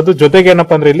ತಯಾರು ಮಾಡೋದು. ಜೊತೆಗೆ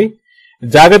ಏನಪ್ಪಾ ಅಂದ್ರೆ ಇಲ್ಲಿ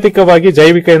ಜಾಗತಿಕವಾಗಿ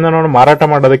ಜೈವಿಕ ಇಂಧನವನ್ನು ಮಾರಾಟ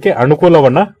ಮಾಡೋದಕ್ಕೆ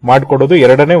ಅನುಕೂಲವನ್ನ ಮಾಡಿಕೊಡೋದು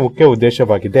ಎರಡನೇ ಮುಖ್ಯ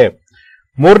ಉದ್ದೇಶವಾಗಿದೆ.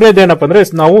 ಮೂರನೇದೇನಪ್ಪ ಅಂದ್ರೆ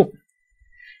ನಾವು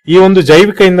ಈ ಒಂದು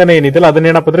ಜೈವಿಕ ಇಂಧನ ಏನಿದೆಯಲ್ಲ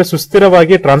ಅದನ್ನೇನಪ್ಪ ಅಂದ್ರೆ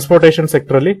ಸುಸ್ಥಿರವಾಗಿ ಟ್ರಾನ್ಸ್ಪೋರ್ಟೇಷನ್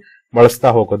ಸೆಕ್ಟರ್ ಅಲ್ಲಿ ಬಳಸ್ತಾ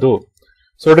ಹೋಗೋದು.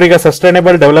 ಸೊ ನೋಡ್ರಿ ಈಗ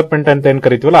ಸಸ್ಟೈನೇಬಲ್ ಡೆವಲಪ್ಮೆಂಟ್ ಅಂತ ಏನ್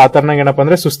ಕರಿತೀವಲ್ಲ ಆ ತರನಾಗ ಏನಪ್ಪಾ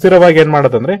ಅಂದ್ರೆ ಸುಸ್ಥಿರವಾಗಿ ಏನ್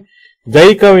ಮಾಡೋದಂದ್ರೆ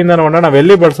ಜೈವಿಕ ಇಂಧನವನ್ನ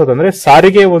ನಾವೆಲ್ಲಿ ಬಳಸೋದಂದ್ರೆ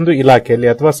ಸಾರಿಗೆ ಒಂದು ಇಲಾಖೆಯಲ್ಲಿ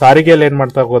ಅಥವಾ ಸಾರಿಗೆಯಲ್ಲಿ ಏನ್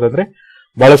ಮಾಡ್ತಾ ಹೋಗೋದಂದ್ರೆ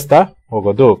ಬಳಸ್ತಾ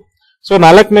ಹೋಗೋದು. ಸೊ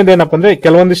ನಾಲ್ಕನೇದು ಏನಪ್ಪಾ ಅಂದ್ರೆ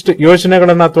ಕೆಲವೊಂದಿಷ್ಟು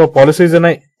ಯೋಜನೆಗಳನ್ನ ಅಥವಾ ಪಾಲಿಸೀಸ್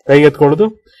ಅನ್ನ ಕೈಗೆತ್ಕೊಳ್ಳೋದು.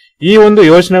 ಈ ಒಂದು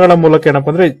ಯೋಜನೆಗಳ ಮೂಲಕ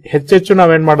ಏನಪ್ಪಾ ಅಂದ್ರೆ ಹೆಚ್ಚೆಚ್ಚು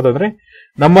ನಾವೇನ್ ಮಾಡೋದಂದ್ರೆ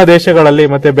ನಮ್ಮ ದೇಶಗಳಲ್ಲಿ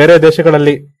ಮತ್ತೆ ಬೇರೆ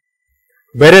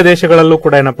ದೇಶಗಳಲ್ಲೂ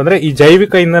ಕೂಡ ಏನಪ್ಪಾ ಅಂದ್ರೆ ಈ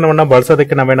ಜೈವಿಕ ಇಂಧನವನ್ನ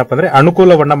ಬಳಸೋದಕ್ಕೆ ನಾವೇನಪ್ಪ ಅಂದ್ರೆ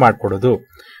ಅನುಕೂಲವನ್ನ ಮಾಡ್ಕೊಡೋದು.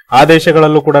 ಆ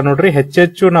ದೇಶಗಳಲ್ಲೂ ಕೂಡ ನೋಡ್ರಿ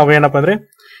ಹೆಚ್ಚೆಚ್ಚು ನಾವೇನಪ್ಪ ಅಂದ್ರೆ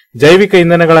ಜೈವಿಕ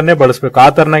ಇಂಧನಗಳನ್ನೇ ಬಳಸಬೇಕು. ಆ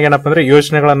ತರನಾಗಿ ಏನಪ್ಪಾ ಅಂದ್ರೆ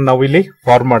ಯೋಜನೆಗಳನ್ನ ನಾವು ಇಲ್ಲಿ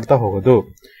ಫಾರ್ಮ್ ಮಾಡ್ತಾ ಹೋಗೋದು.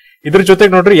 ಇದ್ರ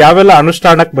ಜೊತೆಗೆ ನೋಡ್ರಿ ಯಾವೆಲ್ಲ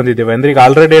ಅನುಷ್ಠಾನಕ್ಕೆ ಬಂದಿದ್ದೇವೆ ಅಂದ್ರೆ ಈಗ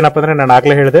ಆಲ್ರೆಡಿ ಏನಪ್ಪಾ ಅಂದ್ರೆ ನಾನು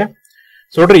ಆಗ್ಲೇ ಹೇಳಿದೆ.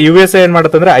 ಸೊ ನೋಡ್ರಿ USA ಏನ್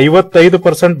ಮಾಡುತ್ತೆ ಅಂದ್ರೆ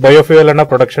 55% ಬಯೋಫ್ಯೂಯಲ್ ಅನ್ನ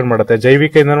ಪ್ರೊಡಕ್ಷನ್ ಮಾಡುತ್ತೆ,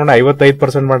 ಜೈವಿಕ ಇಂಧನವನ್ನ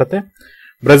 55% ಮಾಡುತ್ತೆ.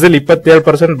 ಬ್ರೆಜಿಲ್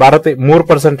 27%, ಭಾರತ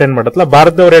 3% ಏನ್ ಮಾಡತ್ತಲ್ಲ.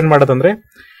 ಭಾರತದವ್ರು ಏನ್ ಮಾಡತ್ತಂದ್ರೆ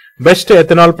ಬೆಸ್ಟ್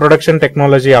ಎಥನಾಲ್ ಪ್ರೊಡಕ್ಷನ್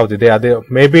ಟೆಕ್ನಾಲಜಿ ಯಾವ್ದಿದೆ ಅದು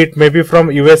it may be from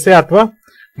USA ಅಥವಾ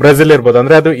ಬ್ರೆಜಿಲ್ ಇರ್ಬೋದು.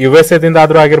 ಅಂದ್ರೆ ಅದು USA ದಿಂದ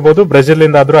ಆದ್ರೂ ಆಗಿರ್ಬೋದು, ಬ್ರೆಜಿಲ್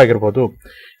ಇಂದ ಆದ್ರೂ ಆಗಿರ್ಬೋದು.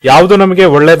 ಯಾವ್ದು ನಮಗೆ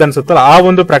ಒಳ್ಳೇದ್ ಅನ್ಸುತ್ತಲ್ಲ ಆ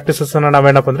ಒಂದು ಪ್ರಾಕ್ಟೀಸಸ್ ಅನ್ನ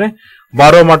ನಾವೇನಪ್ಪ ಅಂದ್ರೆ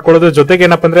ಬಾರೋ ಮಾಡ್ಕೊಳ್ಳೋದು, ಜೊತೆಗೆ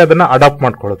ಏನಪ್ಪ ಅಂದ್ರೆ ಅದನ್ನ ಅಡಾಪ್ಟ್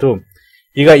ಮಾಡ್ಕೊಳ್ಳೋದು.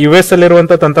 ಈಗ US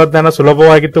ಅಲ್ಲಿರುವಂತ ತಂತ್ರಜ್ಞಾನ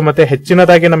ಸುಲಭವಾಗಿತ್ತು, ಮತ್ತೆ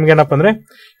ಹೆಚ್ಚಿನದಾಗಿ ನಮ್ಗೆ ಏನಪ್ಪ ಅಂದ್ರೆ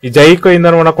ಈ ಜೈವಿಕ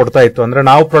ಇಂಧನವನ್ನ ಕೊಡ್ತಾ ಇತ್ತು. ಅಂದ್ರೆ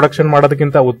ನಾವು ಪ್ರೊಡಕ್ಷನ್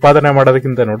ಮಾಡೋದಕ್ಕಿಂತ ಉತ್ಪಾದನೆ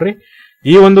ಮಾಡೋದಕ್ಕಿಂತ ನೋಡ್ರಿ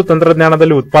ಈ ಒಂದು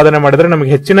ತಂತ್ರಜ್ಞಾನದಲ್ಲಿ ಉತ್ಪಾದನೆ ಮಾಡಿದ್ರೆ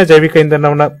ನಮಗೆ ಹೆಚ್ಚಿನ ಜೈವಿಕ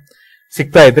ಇಂಧನವನ್ನ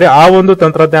ಸಿಗ್ತಾ ಇದ್ರೆ ಆ ಒಂದು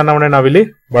ತಂತ್ರಜ್ಞಾನವನ್ನ ನಾವಿಲ್ಲಿ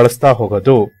ಬಳಸ್ತಾ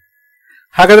ಹೋಗೋದು.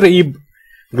 ಹಾಗಾದ್ರೆ ಈ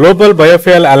ಗ್ಲೋಬಲ್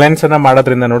ಬಯೋಫ್ಯೂಯಲ್ ಅಲೈನ್ಸ್ ಅನ್ನ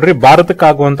ಮಾಡೋದ್ರಿಂದ ನೋಡ್ರಿ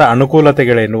ಭಾರತಕ್ಕಾಗುವಂತ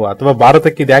ಅನುಕೂಲತೆಗಳೇನು ಅಥವಾ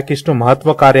ಭಾರತಕ್ಕೆ ಇದು ಯಾಕೆ ಇಷ್ಟು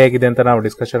ಮಹತ್ವಕಾರಿಯಾಗಿದೆ ಅಂತ ನಾವು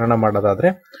ಡಿಸ್ಕಷನ್ ಅನ್ನ ಮಾಡೋದಾದ್ರೆ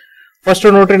ಫಸ್ಟ್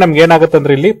ನೋಡ್ರಿ ನಮ್ಗೆ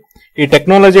ಏನಾಗುತ್ತೆ ಇಲ್ಲಿ ಈ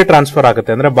ಟೆಕ್ನಾಲಜಿ ಟ್ರಾನ್ಸ್ಫರ್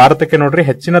ಆಗುತ್ತೆ. ಅಂದ್ರೆ ಭಾರತಕ್ಕೆ ನೋಡ್ರಿ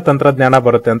ಹೆಚ್ಚಿನ ತಂತ್ರಜ್ಞಾನ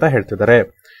ಬರುತ್ತೆ ಅಂತ ಹೇಳ್ತಿದ್ದಾರೆ.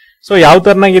 ಸೊ ಯಾವ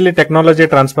ತರನಾಗಿ ಇಲ್ಲಿ ಟೆಕ್ನಾಲಜಿ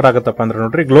ಟ್ರಾನ್ಸ್ಫರ್ ಆಗುತ್ತಪ್ಪ ಅಂದ್ರೆ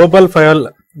ನೋಡ್ರಿ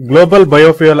ಗ್ಲೋಬಲ್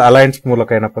ಬಯೋಫ್ಯೂಯಲ್ ಅಲೈನ್ಸ್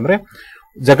ಮೂಲಕ ಏನಪ್ಪ ಅಂದ್ರೆ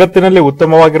ಜಗತ್ತಿನಲ್ಲಿ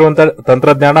ಉತ್ತಮವಾಗಿರುವಂತ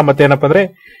ತಂತ್ರಜ್ಞಾನ ಮತ್ತೆ ಏನಪ್ಪ ಅಂದ್ರೆ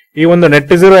ಈ ಒಂದು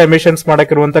net zero emissions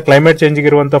ಮಾಡಕ್ಕಿರುವಂತ climate change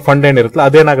ಇರುವಂತ ಫಂಡ್ ಏನಿರುತ್ತಲ್ಲ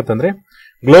ಅದೇನಾಗುತ್ತೆ ಅಂದ್ರೆ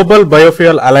ಗ್ಲೋಬಲ್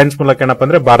ಬಯೋಫ್ಯೂಯಲ್ ಅಲೈನ್ಸ್ ಮೂಲಕ ಏನಪ್ಪ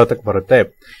ಅಂದ್ರೆ ಭಾರತಕ್ಕೆ ಬರುತ್ತೆ.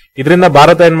 ಇದರಿಂದ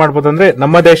ಭಾರತ ಏನ್ ಮಾಡ್ಬೋದು ಅಂದ್ರೆ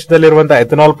ನಮ್ಮ ದೇಶದಲ್ಲಿರುವಂತಹ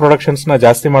ಎಥನಾಲ್ ಪ್ರೊಡಕ್ಷನ್ಸ್ ನ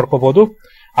ಜಾಸ್ತಿ ಮಾಡ್ಕೋಬಹುದು.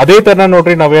 ಅದೇ ತರ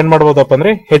ನೋಡ್ರಿ ನಾವ್ ಏನ್ ಮಾಡ್ಬೋದಪ್ಪ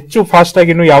ಅಂದ್ರೆ ಹೆಚ್ಚು ಫಾಸ್ಟ್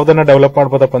ಆಗಿ ಇನ್ನು ಯಾವ್ದನ್ನ ಡೆವಲಪ್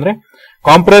ಮಾಡ್ಬೋದಪ್ಪ ಅಂದ್ರೆ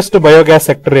ಕಾಂಪ್ರೆಸ್ಡ್ ಬಯೋಗ್ಯಾಸ್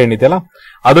ಸೆಕ್ಟರ್ ಏನಿದೆಯಲ್ಲ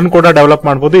ಅದನ್ನ ಕೂಡ ಡೆವಲಪ್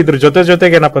ಮಾಡಬಹುದು. ಇದ್ರ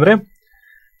ಜೊತೆಗೆ ಏನಪ್ಪ ಅಂದ್ರೆ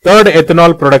ಥರ್ಡ್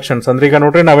ಎಥನಾಲ್ ಪ್ರೊಡಕ್ಷನ್ಸ್ ಅಂದ್ರೆ ಈಗ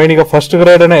ನೋಡ್ರಿ ನಾವೇನೀಗ ಫಸ್ಟ್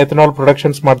ಗ್ರೇಡ್ ಅನ್ನ ಎಥನಾಲ್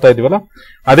ಪ್ರೊಡಕ್ಷನ್ಸ್ ಮಾಡ್ತಾ ಇದೀವಲ್ಲ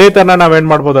ಅದೇ ತರ ನಾವೇನ್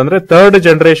ಮಾಡ್ಬೋದು ಅಂದ್ರೆ ಥರ್ಡ್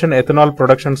ಜನರೇಷನ್ ಎಥನಾಲ್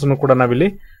ಪ್ರೊಡಕ್ಷನ್ಸ್ ಕೂಡ ನಾವಿಲ್ಲಿ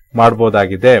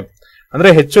ಮಾಡಬಹುದಾಗಿದೆ. ಅಂದ್ರೆ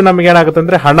ಹೆಚ್ಚು ನಮ್ಗೆ ಏನಾಗುತ್ತೆ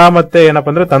ಅಂದ್ರೆ ಹಣ ಮತ್ತೆ ಏನಪ್ಪ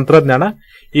ಅಂದ್ರೆ ತಂತ್ರಜ್ಞಾನ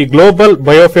ಈ ಗ್ಲೋಬಲ್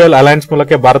ಬಯೋಫ್ಯೂಯಲ್ ಅಲೈನ್ಸ್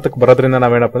ಮೂಲಕ ಭಾರತಕ್ಕೆ ಬರೋದ್ರಿಂದ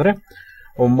ನಾವೇನಪ್ಪ ಅಂದ್ರೆ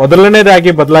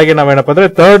ಮೊದಲನೇದಾಗಿ ಬದಲಾಗಿ ನಾವೇನಪ್ಪ ಅಂದ್ರೆ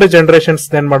ಥರ್ಡ್ ಜನರೇಷನ್ಸ್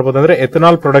ಏನ್ ಮಾಡಬಹುದು ಅಂದ್ರೆ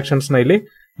ಎಥನಾಲ್ ಪ್ರೊಡಕ್ಷನ್ಸ್ ನ ಇಲ್ಲಿ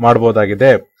ಮಾಡಬಹುದಾಗಿದೆ.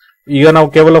 ಈಗ ನಾವು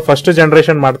ಕೇವಲ ಫಸ್ಟ್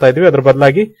ಜನರೇಷನ್ ಮಾಡ್ತಾ ಇದೀವಿ, ಅದ್ರ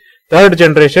ಬದಲಾಗಿ ಥರ್ಡ್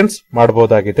ಜನರೇಷನ್ಸ್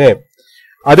ಮಾಡಬಹುದಾಗಿದೆ.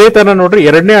 ಅದೇ ತರ ನೋಡ್ರಿ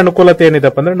ಎರಡನೇ ಅನುಕೂಲತೆ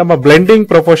ಏನಿದೆಪ್ಪ ಅಂದ್ರೆ ನಮ್ಮ ಬ್ಲೆಂಡಿಂಗ್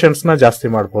ಪ್ರಪೋರ್ಷನ್ಸ್ ನ ಜಾಸ್ತಿ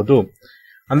ಮಾಡಬಹುದು.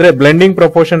 ಅಂದ್ರೆ ಬ್ಲೆಂಡಿಂಗ್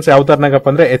ಪ್ರಪೋರ್ಷನ್ಸ್ ಯಾವ ತರನಾಗಪ್ಪ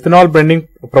ಅಂದ್ರೆ ಎಥನಾಲ್ ಬ್ಲೆಂಡಿಂಗ್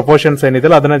ಪ್ರಪೋರ್ಷನ್ಸ್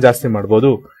ಏನಿದೆಲ್ಲ ಅದನ್ನ ಜಾಸ್ತಿ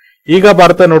ಮಾಡಬಹುದು. ಈಗ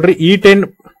ಭಾರತ ನೋಡ್ರಿ E10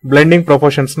 ಬ್ಲೆಂಡಿಂಗ್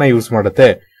ಪ್ರಪೋರ್ಷನ್ಸ್ ನ ಯೂಸ್ ಮಾಡುತ್ತೆ.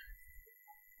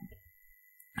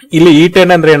 ಇಲ್ಲಿ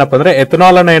E10 ಅಂದ್ರೆ ಏನಪ್ಪ ಅಂದ್ರೆ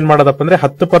ಎಥನಾಲ್ ಅನ್ನ ಏನ್ ಮಾಡೋದಪ್ಪ ಅಂದ್ರೆ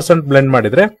 10% ಬ್ಲೆಂಡ್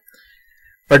ಮಾಡಿದ್ರೆ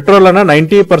ಪೆಟ್ರೋಲ್ ಅನ್ನ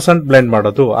 90% ಬ್ಲೆಂಡ್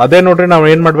ಮಾಡೋದು. ಅದೇ ನೋಡ್ರಿ ನಾವು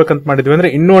ಏನ್ ಮಾಡ್ಬೇಕಂತ ಮಾಡಿದ್ವಿ ಅಂದ್ರೆ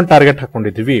ಇನ್ನೂ ಒಂದು target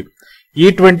ಹಾಕೊಂಡಿದ್ವಿ,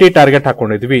 E20 target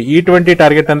ಹಾಕೊಂಡಿದ್ವಿ. E20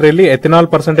 target ಅಂದ್ರೆ ಇಲ್ಲಿ ಎಥನಾಲ್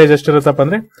ಪರ್ಸೆಂಟೇಜ್ ಎಷ್ಟಿರುತ್ತಪ್ಪ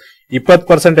ಅಂದ್ರೆ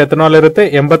 20% ಎಥನಾಲ್ ಇರುತ್ತೆ,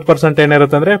 80%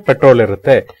 ಏನಿರುತ್ತೆ ಅಂದ್ರೆ ಪೆಟ್ರೋಲ್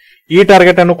ಇರುತ್ತೆ. ಈ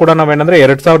ಟಾರ್ಗೆಟ್ ಅನ್ನು ಕೂಡ ನಾವೇನಂದ್ರೆ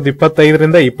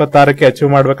 2025ರಿಂದ 26ಕ್ಕೆ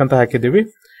ಅಚೀವ್ ಮಾಡ್ಬೇಕಂತ ಹಾಕಿದೀವಿ.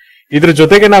 ಇದ್ರ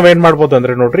ಜೊತೆಗೆ ನಾವೇನ್ ಮಾಡ್ಬೋದು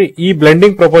ಅಂದ್ರೆ ನೋಡ್ರಿ ಈ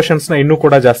ಬ್ಲೆಂಡಿಂಗ್ ಪ್ರಪೋರ್ಷನ್ಸ್ ನ ಇನ್ನೂ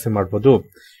ಕೂಡ ಜಾಸ್ತಿ ಮಾಡಬಹುದು.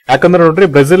 ಯಾಕಂದ್ರೆ ನೋಡ್ರಿ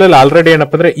ಬ್ರೆಜಿಲ್ ಅಲ್ಲಿ ಆಲ್ರೆಡಿ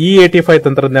ಏನಪ್ಪ ಅಂದ್ರೆ E85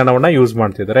 ತಂತ್ರಜ್ಞಾನವನ್ನ ಯೂಸ್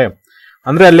ಮಾಡ್ತಿದ್ದಾರೆ.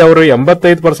 ಅಂದ್ರೆ ಅಲ್ಲಿ ಅವರು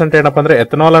 85% ಏನಪ್ಪ ಅಂದ್ರೆ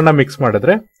ಎಥನಾಲ್ ಅನ್ನ ಮಿಕ್ಸ್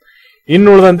ಮಾಡಿದ್ರೆ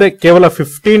ಇನ್ನುಳಿದಂತೆ ಕೇವಲ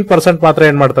 15% ಮಾತ್ರ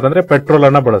ಏನ್ ಮಾಡ್ತಾರೆ ಅಂದ್ರೆ ಪೆಟ್ರೋಲ್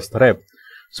ಅನ್ನ ಬಳಸ್ತಾರೆ.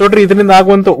 ಸೊ ನೋಡ್ರಿ ಇದರಿಂದ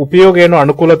ಆಗುವಂತ ಉಪಯೋಗ ಏನು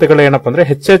ಅನುಕೂಲತೆಗಳು ಏನಪ್ಪ ಅಂದ್ರೆ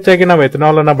ಹೆಚ್ಚೆಚ್ಚಾಗಿ ನಾವು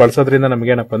ಎಥನಾಲ್ ಅನ್ನ ಬಳಸೋದ್ರಿಂದ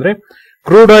ನಮ್ಗೆ ಏನಪ್ಪ ಅಂದ್ರೆ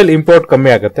ಕ್ರೂಡ್ ಆಯಿಲ್ ಇಂಪೋರ್ಟ್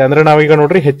ಕಮ್ಮಿ ಆಗುತ್ತೆ. ಅಂದ್ರೆ ನಾವೀಗ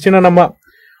ನೋಡ್ರಿ ಹೆಚ್ಚಿನ ನಮ್ಮ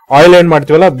ಆಯಿಲ್ ಏನ್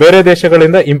ಮಾಡ್ತೀವಲ್ಲ ಬೇರೆ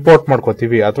ದೇಶಗಳಿಂದ ಇಂಪೋರ್ಟ್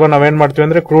ಮಾಡ್ಕೋತೀವಿ, ಅಥವಾ ನಾವೇನ್ ಮಾಡ್ತೀವಿ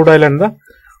ಅಂದ್ರೆ ಕ್ರೂಡ್ ಆಯಿಲ್ ಅಂದ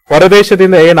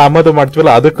ಹೊರದೇಶದಿಂದ ಏನ್ ಆಮದು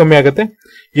ಮಾಡ್ತೀವಲ್ಲ ಅದು ಕಮ್ಮಿ ಆಗುತ್ತೆ.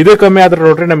 ಇದು ಕಮ್ಮಿ ಆದ್ರೆ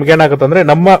ನೋಡ್ರಿ ನಮ್ಗೆ ಏನಾಗುತ್ತೆ ಅಂದ್ರೆ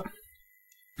ನಮ್ಮ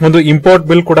ಒಂದು ಇಂಪೋರ್ಟ್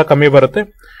ಬಿಲ್ ಕೂಡ ಕಮ್ಮಿ ಬರುತ್ತೆ.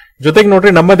 ಜೊತೆಗೆ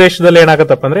ನೋಡ್ರಿ ನಮ್ಮ ದೇಶದಲ್ಲಿ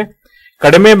ಏನಾಗತ್ತಪ್ಪ ಅಂದ್ರೆ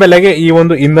ಕಡಿಮೆ ಬೆಲೆಗೆ ಈ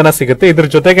ಒಂದು ಇಂಧನ ಸಿಗುತ್ತೆ. ಇದ್ರ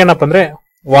ಜೊತೆಗೆ ಏನಪ್ಪ ಅಂದ್ರೆ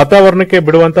ವಾತಾವರಣಕ್ಕೆ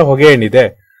ಬಿಡುವಂತ ಹೊಗೆ ಏನಿದೆ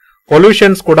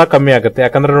ಪೊಲ್ಯೂಷನ್ಸ್ ಕೂಡ ಕಮ್ಮಿ ಆಗುತ್ತೆ.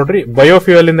 ಯಾಕಂದ್ರೆ ನೋಡ್ರಿ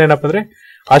ಬಯೋಫ್ಯೂಯಲ್ ಇಂದ ಏನಪ್ಪ ಅಂದ್ರೆ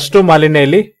ಅಷ್ಟು ಮಾಲಿನ್ಯ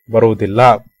ಇಲ್ಲಿ ಬರುವುದಿಲ್ಲ.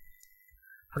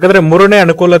 ಹಾಗಾದ್ರೆ ಮೂರನೇ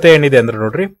ಅನುಕೂಲತೆ ಏನಿದೆ ಅಂದ್ರೆ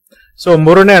ನೋಡ್ರಿ ಸೊ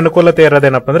ಮೂರನೇ ಅನುಕೂಲತೆ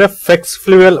ಇರೋದೇನಪ್ಪ ಅಂದ್ರೆ ಫ್ಲೆಕ್ಸ್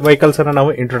ಫ್ಯೂಯಲ್ ವೆಹಿಕಲ್ಸ್ ಅನ್ನ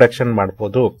ನಾವು ಇಂಟ್ರೊಡಕ್ಷನ್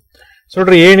ಮಾಡಬಹುದು. ಸೊ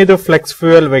ನೋಡ್ರಿ ಏನಿದು ಫ್ಲೆಕ್ಸ್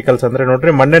ಫ್ಯೂಯಲ್ ವೆಹಿಕಲ್ಸ್ ಅಂದ್ರೆ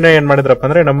ನೋಡ್ರಿ ಮೊನ್ನೆನೇ ಏನ್ ಮಾಡಿದ್ರಪ್ಪ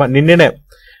ಅಂದ್ರೆ ನಿನ್ನೆನೆ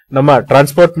ನಮ್ಮ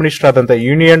ಟ್ರಾನ್ಸ್ಪೋರ್ಟ್ ಮಿನಿಸ್ಟರ್ ಆದಂತ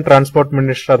ಯೂನಿಯನ್ ಟ್ರಾನ್ಸ್ಪೋರ್ಟ್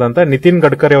ಮಿನಿಸ್ಟರ್ ಆದಂತ ನಿತಿನ್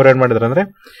ಗಡ್ಕರಿ ಅವರು ಏನ್ ಮಾಡಿದ್ರು ಅಂದ್ರೆ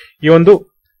ಈ ಒಂದು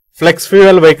ಫ್ಲೆಕ್ಸ್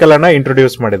ಫ್ಯೂಯಲ್ ವೆಹಿಕಲ್ ಅನ್ನ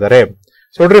ಇಂಟ್ರೊಡ್ಯೂಸ್ ಮಾಡಿದ್ದಾರೆ.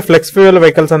 ಸೊ ನೋಡ್ರಿ ಫ್ಲೆಕ್ಸ್ ಫ್ಯೂಯಲ್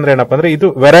ವೆಹಿಕಲ್ಸ್ ಅಂದ್ರೆ ಏನಪ್ಪ ಅಂದ್ರೆ ಇದು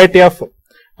ವೆರೈಟಿ ಆಫ್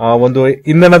ಒಂದು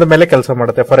ಇಂಧನದ ಮೇಲೆ ಕೆಲಸ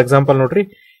ಮಾಡುತ್ತೆ. ಫಾರ್ ಎಕ್ಸಾಂಪಲ್ ನೋಡ್ರಿ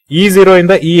E0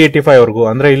 ಇಂದ E85 ವರೆಗೂ,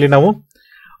 ಅಂದ್ರೆ ಇಲ್ಲಿ ನಾವು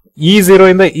E0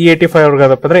 ಇಂದ E85 ವರ್ಗ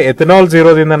ಏನಪ್ಪ ಅಂದ್ರೆ ಎಥನಾಲ್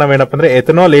 0 ದಿಂದ ನಾವೇನಪ್ಪ ಅಂದ್ರೆ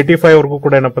ಎಥನಾಲ್ 85 ವರ್ಗೂ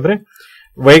ಕೂಡ ಏನಪ್ಪ ಅಂದ್ರೆ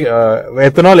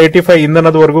ಎಥನಾಲ್ 85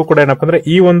 ಇಂಧನದವರೆಗೂ ಕೂಡ ಏನಪ್ಪ ಅಂದ್ರೆ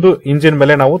ಈ ಒಂದು ಇಂಜಿನ್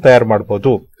ಮೇಲೆ ನಾವು ತಯಾರು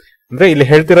ಮಾಡಬಹುದು. ಅಂದ್ರೆ ಇಲ್ಲಿ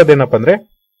ಹೇಳ್ತಿರೋದೇನಪ್ಪ ಅಂದ್ರೆ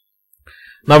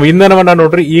ನಾವು ಇಂಧನವನ್ನ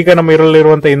ನೋಡ್ರಿ ಈಗ ನಮ್ಮ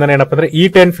ಇರಲಿರುವಂತ ಇಂಧನ ಏನಪ್ಪ ಅಂದ್ರೆ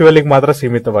E10 ಫ್ಯೂಯಲ್ ಮಾತ್ರ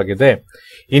ಸೀಮಿತವಾಗಿದೆ.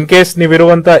 ಇನ್ ಕೇಸ್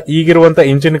ನೀವಿರುವಂತ ಈಗಿರುವಂತ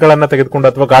ಇಂಜಿನ್ ಗಳನ್ನ ತೆಗೆದುಕೊಂಡು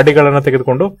ಅಥವಾ ಗಾಡಿಗಳನ್ನ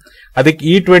ತೆಗೆದುಕೊಂಡು ಅದಕ್ಕೆ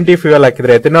E20 ಫ್ಯೂಯಲ್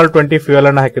ಹಾಕಿದ್ರೆ ಎಥನಾಲ್ 20 ಫ್ಯೂಯಲ್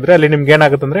ಅನ್ನ ಹಾಕಿದ್ರೆ ಅಲ್ಲಿ ನಿಮ್ಗೆ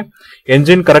ಏನಾಗುತ್ತೆ ಅಂದ್ರೆ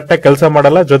ಎಂಜಿನ್ ಕರೆಕ್ಟ್ ಆಗಿ ಕೆಲಸ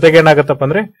ಮಾಡಲ್ಲ. ಜೊತೆಗೆ ಏನಾಗತ್ತಪ್ಪ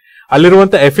ಅಂದ್ರೆ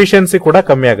ಅಲ್ಲಿರುವಂತ ಎಫಿಷಿಯನ್ಸಿ ಕೂಡ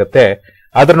ಕಮ್ಮಿ ಆಗುತ್ತೆ.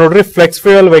 ಆದ್ರೆ ನೋಡ್ರಿ ಫ್ಲೆಕ್ಸ್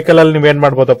ಫ್ಯೂಯಲ್ ವೆಹಿಕಲ್ ಅಲ್ಲಿ ನೀವ್ ಏನ್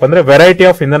ಮಾಡ್ಬೋದಪ್ಪ ಅಂದ್ರೆ ವೆರೈಟಿ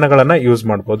ಆಫ್ ಇಂಧನಗಳನ್ನ ಯೂಸ್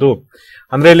ಮಾಡಬಹುದು.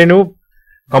 ಅಂದ್ರೆ ಇಲ್ಲಿ ನೀವು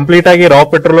ಕಂಪ್ಲೀಟ್ ಆಗಿ ರಾ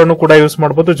ಪೆಟ್ರೋಲ್ ಅನ್ನು ಕೂಡ ಯೂಸ್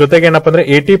ಮಾಡಬಹುದು. ಜೊತೆಗೆ ಏನಪ್ಪಾ ಅಂದ್ರೆ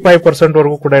 85%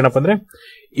 ವರೆಗೂ ಕೂಡ ಏನಪ್ಪಾ ಅಂದ್ರೆ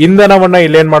ಇಂಧನವನ್ನ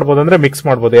ಇಲ್ಲಿ ಏನ್ ಮಾಡಬಹುದು ಅಂದ್ರೆ ಮಿಕ್ಸ್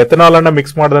ಮಾಡಬಹುದು. ಎಥನಾಲ್ ಅನ್ನ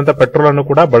ಮಿಕ್ಸ್ ಮಾಡಿದಂತ ಪೆಟ್ರೋಲ್ ಅನ್ನು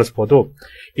ಕೂಡ ಬಳಸಬಹುದು.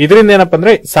 ಇದರಿಂದ ಏನಪ್ಪಾ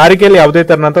ಅಂದ್ರೆ ಸಾರಿಗೆಯಲ್ಲಿ ಯಾವುದೇ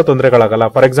ತರನಂತ ತೊಂದರೆಗಳಾಗಲ್ಲ.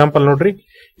 ಫಾರ್ ಎಕ್ಸಾಂಪಲ್ ನೋಡ್ರಿ,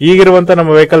 ಈಗಿರುವಂತ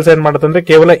ನಮ್ಮ ವೆಹಿಕಲ್ಸ್ ಏನ್ ಮಾಡುತ್ತಂದ್ರೆ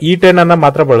ಕೇವಲ E10 ಅನ್ನ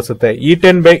ಮಾತ್ರ ಬಳಸುತ್ತೆ.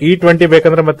 E20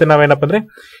 ಬೇಕಂದ್ರೆ ಮತ್ತೆ ನಾವೇನಪ್ಪ ಅಂದ್ರೆ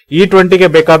E20 ಗೆ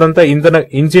ಬೇಕಾದಂತ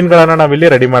ಇಂಜಿನ್ ಗಳನ್ನ ನಾವಿಲ್ಲಿ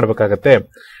ರೆಡಿ ಮಾಡ್ಬೇಕಾಗತ್ತೆ.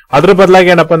 ಅದ್ರ ಬದಲಾಗಿ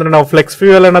ಏನಪ್ಪಾ ಅಂದ್ರೆ ನಾವು ಫ್ಲೆಕ್ಸ್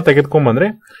ಫ್ಯೂಯಲ್ ಅನ್ನ ತೆಗೆದುಕೊಂಡ್ಬಂದ್ರೆ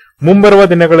ಮುಂಬರುವ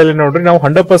ದಿನಗಳಲ್ಲಿ ನೋಡ್ರಿ ನಾವು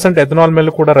 100% ಎಥನಾಲ್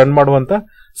ಮೇಲೂ ಕೂಡ ರನ್ ಮಾಡುವಂತ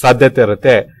ಸಾಧ್ಯತೆ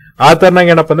ಇರುತ್ತೆ. ಆ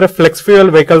ತರನಾಗಿ ಏನಪ್ಪಾ ಅಂದ್ರೆ ಫ್ಲೆಕ್ಸ್ ಫ್ಯೂಯಲ್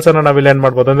ವೆಹಿಕಲ್ಸ್ ಅನ್ನ ನಾವಿಲ್ಲಿ ಏನ್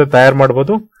ಮಾಡ್ಬೋದು ಅಂದ್ರೆ ತಯಾರು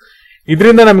ಮಾಡಬಹುದು.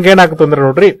 ಇದರಿಂದ ನಮ್ಗೆ ಏನಾಗುತ್ತೆ ಅಂದ್ರೆ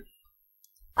ನೋಡ್ರಿ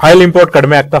ಆಯಿಲ್ ಇಂಪೋರ್ಟ್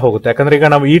ಕಡಿಮೆ ಆಗ್ತಾ ಹೋಗುತ್ತೆ. ಯಾಕಂದ್ರೆ ಈಗ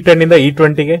ನಾವು E10 ಇಂದ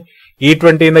E20 ಗೆ,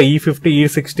 E20 ಇಂದ E50,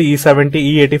 E60, E70,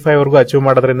 E85 ವರೆಗೂ ಅಚೀವ್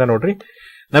ಮಾಡೋದ್ರಿಂದ ನೋಡ್ರಿ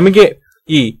ನಮಗೆ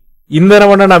ಈ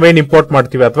ಇಂಧನವನ್ನ ನಾವೇನ್ ಇಂಪೋರ್ಟ್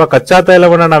ಮಾಡ್ತೀವಿ ಅಥವಾ ಕಚ್ಚಾ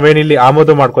ತೈಲವನ್ನ ನಾವೇನ್ ಇಲ್ಲಿ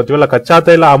ಆಮದು ಮಾಡ್ಕೋತೀವಲ್ಲ, ಕಚ್ಚಾ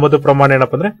ತೈಲ ಆಮದು ಪ್ರಮಾಣ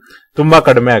ಏನಪ್ಪಾ ಅಂದ್ರೆ ತುಂಬಾ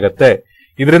ಕಡಿಮೆ ಆಗುತ್ತೆ.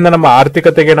 ಇದರಿಂದ ನಮ್ಮ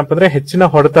ಆರ್ಥಿಕತೆಗೆ ಏನಪ್ಪಾ ಅಂದ್ರೆ ಹೆಚ್ಚಿನ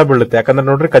ಹೊಡೆತ ಬೀಳುತ್ತೆ. ಯಾಕಂದ್ರೆ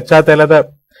ನೋಡ್ರಿ ಕಚ್ಚಾ ತೈಲದ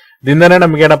ದಿಂದನೇ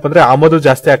ನಮ್ಗೆ ಏನಪ್ಪಾ ಅಂದ್ರೆ ಆಮದು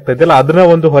ಜಾಸ್ತಿ ಆಗ್ತಾ ಇದೆಯಲ್ಲ, ಅದನ್ನ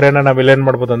ಒಂದು ಹೊರೆನ ನಾವ್ ಏನ್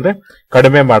ಮಾಡ್ಬೋದು ಅಂದ್ರೆ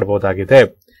ಕಡಿಮೆ ಮಾಡಬಹುದಾಗಿದೆ.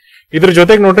 ಇದ್ರ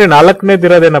ಜೊತೆಗೆ ನೋಡ್ರಿ 4ನೇದು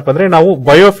ಇರೋದೇನಪ್ಪ ಅಂದ್ರೆ ನಾವು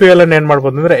ಬಯೋಫ್ಯೂಯಲ್ ಅನ್ನ ಏನ್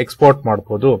ಮಾಡ್ಬೋದು ಅಂದ್ರೆ ಎಕ್ಸ್ಪೋರ್ಟ್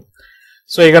ಮಾಡಬಹುದು.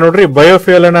 ಸೊ ಈಗ ನೋಡ್ರಿ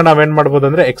ಬಯೋಫ್ಯೂಯಲ್ ಅನ್ನ ನಾವೇನ್ ಮಾಡ್ಬೋದು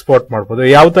ಅಂದ್ರೆ ಎಕ್ಸ್ಪೋರ್ಟ್ ಮಾಡಬಹುದು.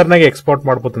 ಯಾವ ತರನಾಗಿ ಎಕ್ಸ್ಪೋರ್ಟ್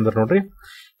ಮಾಡಬಹುದು ಅಂದ್ರೆ ನೋಡ್ರಿ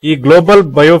ಈ ಗ್ಲೋಬಲ್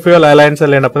ಬಯೋಫ್ಯೂಯಲ್ ಅಲಯನ್ಸ್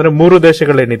ಅಲ್ಲಿ ಏನಪ್ಪಾ ಅಂದ್ರೆ 3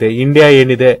 ದೇಶಗಳೇನಿದೆ, ಇಂಡಿಯಾ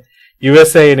ಏನಿದೆ,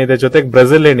 USA ಏನಿದೆ, ಜೊತೆಗೆ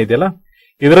ಬ್ರೆಜಿಲ್ ಏನಿದೆಯಲ್ಲ,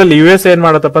 ಇದರಲ್ಲಿ US ಏನ್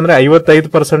ಮಾಡತ್ತಪ್ಪ ಅಂದ್ರೆ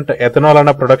 55% ಎಥನಾಲ್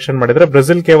ಅನ್ನ ಪ್ರೊಡಕ್ಷನ್ ಮಾಡಿದ್ರೆ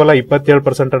ಬ್ರೆಜಿಲ್ ಕೇವಲ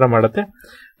 27% ಅನ್ನ ಮಾಡುತ್ತೆ,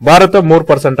 ಭಾರತ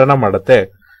 3% ಅನ್ನ ಮಾಡುತ್ತೆ.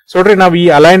 ಸೊ ನೋಡ್ರಿ ನಾವು ಈ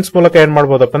ಅಲಯನ್ಸ್ ಮೂಲಕ ಏನ್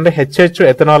ಮಾಡ್ಬೋದಪ್ಪ ಅಂದ್ರೆ ಹೆಚ್ಚೆಚ್ಚು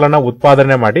ಎಥನಾಲ್ ಅನ್ನ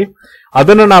ಉತ್ಪಾದನೆ ಮಾಡಿ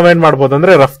ಅದನ್ನ ನಾವೇನ್ ಮಾಡ್ಬೋದು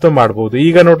ಅಂದ್ರೆ ರಫ್ತು ಮಾಡಬಹುದು.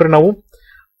 ಈಗ ನೋಡ್ರಿ ನಾವು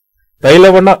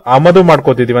ತೈಲವನ್ನ ಆಮದು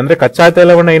ಮಾಡ್ಕೋತಿದೀವಿ ಅಂದ್ರೆ ಕಚ್ಚಾ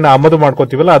ತೈಲವನ್ನ ಏನು ಆಮದು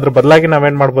ಮಾಡ್ಕೋತೀವಲ್ಲ, ಅದ್ರ ಬದಲಾಗಿ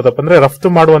ನಾವೇನ್ ಮಾಡ್ಬೋದಪ್ಪ ಅಂದ್ರೆ ರಫ್ತು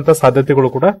ಮಾಡುವಂತ ಸಾಧ್ಯತೆಗಳು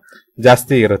ಕೂಡ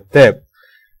ಜಾಸ್ತಿ ಇರುತ್ತೆ.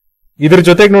 ಇದ್ರ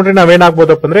ಜೊತೆಗೆ ನೋಡ್ರಿ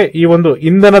ನಾವೇನಾಗ್ಬೋದಪ್ಪ ಅಂದ್ರೆ ಈ ಒಂದು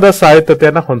ಇಂಧನದ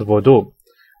ಸ್ವಾಯತ್ತತೆಯನ್ನ ಹೊಂದಬಹುದು.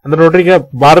 ಅಂದ್ರೆ ನೋಡ್ರಿ ಈಗ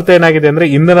ಭಾರತ ಏನಾಗಿದೆ ಅಂದ್ರೆ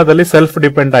ಇಂಧನದಲ್ಲಿ ಸೆಲ್ಫ್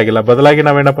ಡಿಪೆಂಡ್ ಆಗಿಲ್ಲ, ಬದಲಾಗಿ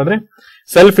ನಾವೇನಪ್ಪ ಅಂದ್ರೆ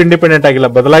ಸೆಲ್ಫ್ ಇಂಡಿಪೆಂಡೆಂಟ್ ಆಗಿಲ್ಲ,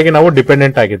 ಬದಲಾಗಿ ನಾವು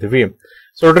ಡಿಪೆಂಡೆಂಟ್ ಆಗಿದ್ದೀವಿ.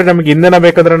 ಸೊ ನೋಡ್ರಿ ನಮ್ಗೆ ಇಂಧನ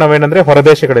ಬೇಕಂದ್ರೆ ನಾವೇನಂದ್ರೆ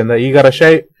ಹೊರದೇಶಗಳಿಂದ, ಈಗ ರಷ್ಯಾ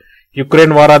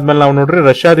ಯುಕ್ರೇನ್ ವಾರ್ ಆದ್ಮೇಲೆ ನಾವು ನೋಡ್ರಿ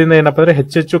ರಷ್ಯಾದಿಂದ ಏನಪ್ಪಾ ಅಂದ್ರೆ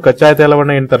ಹೆಚ್ಚೆಚ್ಚು ಕಚ್ಚಾ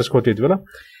ತೈಲವನ್ನ ಏನ್ ತರಿಸ್ಕೊತಿದ್ವಲ್ಲ,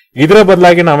 ಇದರ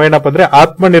ಬದಲಾಗಿ ನಾವೇನಪ್ಪ ಅಂದ್ರೆ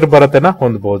ಆತ್ಮನಿರ್ಭರತೆನ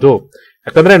ಹೊಂದಬಹುದು.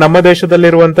 ಯಾಕಂದ್ರೆ ನಮ್ಮ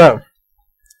ದೇಶದಲ್ಲಿರುವಂತ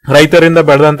ರೈತರಿಂದ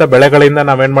ಬೆಳೆದಂತ ಬೆಳೆಗಳಿಂದ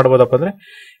ನಾವೇನ್ ಮಾಡಬಹುದಪ್ಪ ಅಂದ್ರೆ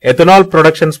ಎಥನಾಲ್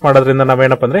ಪ್ರೊಡಕ್ಷನ್ಸ್ ಮಾಡೋದ್ರಿಂದ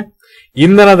ನಾವೇನಪ್ಪ ಅಂದ್ರೆ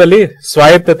ಇಂಧನದಲ್ಲಿ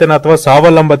ಸ್ವಾಯತ್ತತೆನ ಅಥವಾ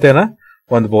ಸ್ವಾವಲಂಬತೆಯನ್ನ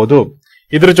ಹೊಂದಬಹುದು.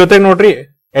 ಇದ್ರ ಜೊತೆಗೆ ನೋಡ್ರಿ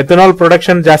ಎಥನಾಲ್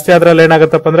ಪ್ರೊಡಕ್ಷನ್ ಜಾಸ್ತಿ ಆದ್ರಲ್ಲಿ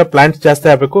ಏನಾಗತ್ತಪ್ಪ ಅಂದ್ರೆ ಪ್ಲಾಂಟ್ಸ್ ಜಾಸ್ತಿ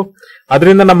ಆಗಬೇಕು.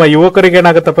 ಅದರಿಂದ ನಮ್ಮ ಯುವಕರಿಗೆ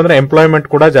ಏನಾಗತ್ತಪ್ಪ ಅಂದ್ರೆ ಎಂಪ್ಲಾಯ್ಮೆಂಟ್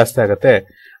ಕೂಡ ಜಾಸ್ತಿ ಆಗುತ್ತೆ.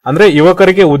 ಅಂದ್ರೆ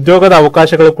ಯುವಕರಿಗೆ ಉದ್ಯೋಗದ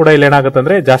ಅವಕಾಶಗಳು ಕೂಡ ಇಲ್ಲಿ ಏನಾಗುತ್ತೆ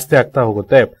ಅಂದ್ರೆ ಜಾಸ್ತಿ ಆಗ್ತಾ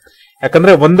ಹೋಗುತ್ತೆ.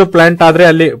 ಯಾಕಂದ್ರೆ ಒಂದು ಪ್ಲಾಂಟ್ ಆದ್ರೆ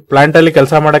ಅಲ್ಲಿ ಪ್ಲಾಂಟ್ ಅಲ್ಲಿ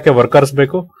ಕೆಲಸ ಮಾಡಕ್ಕೆ ವರ್ಕರ್ಸ್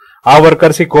ಬೇಕು, ಆ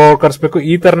ವರ್ಕರ್ಸ್ ಕೋ ವರ್ಕರ್ಸ್ ಬೇಕು.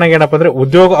 ಈ ತರನಾಗಿ ಏನಪ್ಪಾ ಅಂದ್ರೆ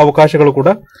ಉದ್ಯೋಗ ಅವಕಾಶಗಳು ಕೂಡ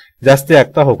ಜಾಸ್ತಿ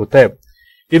ಆಗ್ತಾ ಹೋಗುತ್ತೆ.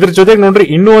 ಇದ್ರ ಜೊತೆಗೆ ನೋಡ್ರಿ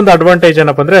ಇನ್ನೂ ಒಂದು ಅಡ್ವಾಂಟೇಜ್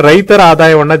ಏನಪ್ಪಾ ಅಂದ್ರೆ ರೈತರ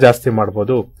ಆದಾಯವನ್ನ ಜಾಸ್ತಿ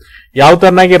ಮಾಡಬಹುದು. ಯಾವ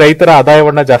ತರನಾಗಿ ರೈತರ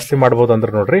ಆದಾಯವನ್ನ ಜಾಸ್ತಿ ಮಾಡಬಹುದು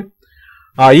ಅಂದ್ರೆ ನೋಡ್ರಿ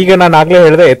ಈಗ ನಾನು ಆಗ್ಲೇ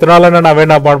ಹೇಳಿದೆ ಎಥನಾಲ್ ಅನ್ನ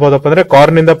ನಾವೇನ ಮಾಡಬಹುದಪ್ಪ ಅಂದ್ರೆ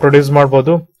ಕಾರ್ನ್ ಇಂದ ಪ್ರೊಡ್ಯೂಸ್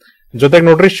ಮಾಡಬಹುದು. ಜೊತೆಗೆ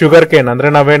ನೋಡ್ರಿ ಶುಗರ್ ಕೇನ್ ಅಂದ್ರೆ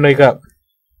ನಾವೇನು ಈಗ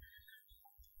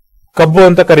ಕಬ್ಬು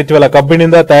ಅಂತ ಕರಿತೀವಲ್ಲ,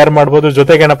 ಕಬ್ಬಿನಿಂದ ತಯಾರು ಮಾಡಬಹುದು.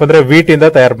 ಜೊತೆಗೆ ಏನಪ್ಪಾ ಅಂದ್ರೆ ವೀಟ್ ಇಂದ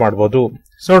ತಯಾರು ಮಾಡಬಹುದು.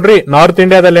 ಸೊ ನೋಡ್ರಿ ನಾರ್ತ್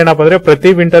ಇಂಡಿಯಾದಲ್ಲಿ ಏನಪ್ಪಾ ಅಂದ್ರೆ ಪ್ರತಿ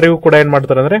ವಿಂಟರ್ಗೂ ಕೂಡ ಏನ್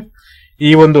ಮಾಡ್ತಾರೆ ಅಂದ್ರೆ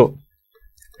ಈ ಒಂದು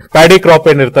ಪ್ಯಾಡಿ ಕ್ರಾಪ್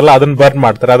ಏನಿರ್ತಲ್ಲ ಅದನ್ನ ಬರ್ನ್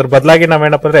ಮಾಡ್ತಾರೆ. ಅದ್ರ ಬದಲಾಗಿ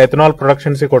ನಾವೇನಪ್ಪ ಅಂದ್ರೆ ಎಥನಾಲ್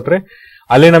ಪ್ರೊಡಕ್ಷನ್ಸ್ ಕೊಟ್ರೆ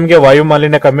ಅಲ್ಲಿ ನಮಗೆ ವಾಯು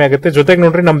ಮಾಲಿನ್ಯ ಕಮ್ಮಿ ಆಗುತ್ತೆ. ಜೊತೆಗೆ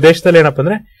ನೋಡ್ರಿ ನಮ್ಮ ದೇಶದಲ್ಲಿ ಏನಪ್ಪಾ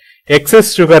ಅಂದ್ರೆ ಎಕ್ಸೆಸ್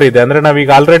ಶುಗರ್ ಇದೆ. ಅಂದ್ರೆ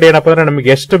ನಾವೀಗ ಆಲ್ರೆಡಿ ಏನಪ್ಪಾ ಅಂದ್ರೆ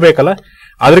ನಮಗೆ ಎಷ್ಟು ಬೇಕಲ್ಲ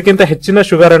ಅದಕ್ಕಿಂತ ಹೆಚ್ಚಿನ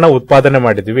ಶುಗರ್ ಅನ್ನ ಉತ್ಪಾದನೆ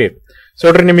ಮಾಡಿದೀವಿ. ಸೊ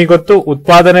ನೋಡ್ರಿ ನಿಮಗೆ ಗೊತ್ತು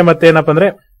ಉತ್ಪಾದನೆ ಮತ್ತೆ ಏನಪ್ಪಾ ಅಂದ್ರೆ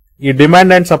ಈ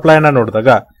ಡಿಮ್ಯಾಂಡ್ ಅಂಡ್ ಸಪ್ಲೈ ಅನ್ನ ನೋಡಿದಾಗ,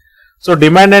 so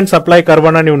demand and supply curve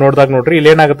ಅನ್ನ ನೀವು ನೋಡಿದಾಗ ನೋಡ್ರಿ ಇಲ್ಲಿ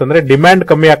ಏನಾಗುತ್ತೆ ಅಂದ್ರೆ ಡಿಮ್ಯಾಂಡ್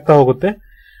ಕಮ್ಮಿ ಆಗ್ತಾ ಹೋಗುತ್ತೆ,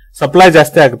 ಸಪ್ಲೈ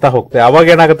ಜಾಸ್ತಿ ಆಗ್ತಾ ಹೋಗುತ್ತೆ. ಅವಾಗ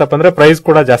ಏನಾಗುತ್ತಪ್ಪ ಅಂದ್ರೆ ಪ್ರೈಸ್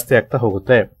ಕೂಡ ಜಾಸ್ತಿ ಆಗ್ತಾ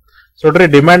ಹೋಗುತ್ತೆ. ಸೊ ನೋಡ್ರಿ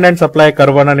ಡಿಮ್ಯಾಂಡ್ ಅಂಡ್ ಸಪ್ಲೈ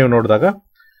ಕರ್ವ್ ಅನ್ನ ನೀವು ನೋಡಿದಾಗ,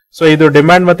 ಸೊ ಇದು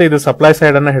ಡಿಮ್ಯಾಂಡ್ ಮತ್ತೆ ಇದು ಸಪ್ಲೈ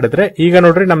ಸೈಡ್ ಅನ್ನ ಹಿಡಿದ್ರೆ ಈಗ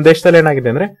ನೋಡ್ರಿ ನಮ್ಮ ದೇಶದಲ್ಲಿ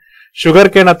ಏನಾಗಿದೆ ಅಂದ್ರೆ ಶುಗರ್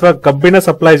ಕೇನ್ ಅಥವಾ ಕಬ್ಬಿನ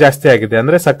ಸಪ್ಲೈ ಜಾಸ್ತಿ ಆಗಿದೆ,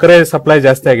 ಅಂದ್ರೆ ಸಕ್ಕರೆ ಸಪ್ಲೈ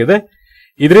ಜಾಸ್ತಿ ಆಗಿದೆ.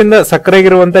 ಇದರಿಂದ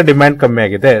ಸಕ್ಕರೆಗಿರುವಂತ ಡಿಮ್ಯಾಂಡ್ ಕಮ್ಮಿ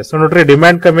ಆಗಿದೆ. ಸೊ ನೋಡ್ರಿ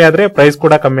ಡಿಮ್ಯಾಂಡ್ ಕಮ್ಮಿ ಆದ್ರೆ ಪ್ರೈಸ್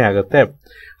ಕೂಡ ಕಮ್ಮಿ ಆಗುತ್ತೆ.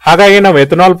 ಹಾಗಾಗಿ ನಾವು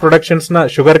ಎಥನಾಲ್ ಪ್ರೊಡಕ್ಷನ್ಸ್ ನ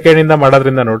ಶುಗರ್ ಕೇನ್ ಇಂದ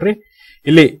ಮಾಡೋದ್ರಿಂದ ನೋಡ್ರಿ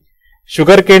ಇಲ್ಲಿ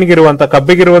ಶುಗರ್ ಕೇನ್ ಗಿರುವಂತ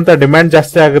ಕಬ್ಬಿಗಿರುವಂತ ಡಿಮ್ಯಾಂಡ್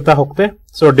ಜಾಸ್ತಿ ಆಗುತ್ತಾ ಹೋಗುತ್ತೆ.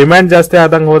 ಸೊ ಡಿಮ್ಯಾಂಡ್ ಜಾಸ್ತಿ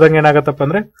ಆದಂಗೆ ಹೋದಂಗೆ ಏನಾಗತ್ತಪ್ಪ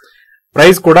ಅಂದ್ರೆ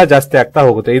ಪ್ರೈಸ್ ಕೂಡ ಜಾಸ್ತಿ ಆಗ್ತಾ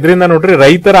ಹೋಗುತ್ತೆ. ಇದರಿಂದ ನೋಡ್ರಿ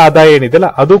ರೈತರ ಆದಾಯ ಏನಿದೆಯಲ್ಲ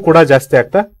ಅದು ಕೂಡ ಜಾಸ್ತಿ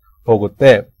ಆಗ್ತಾ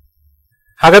ಹೋಗುತ್ತೆ.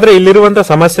 ಹಾಗಾದ್ರೆ ಇಲ್ಲಿರುವಂತ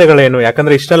ಸಮಸ್ಯೆಗಳೇನು?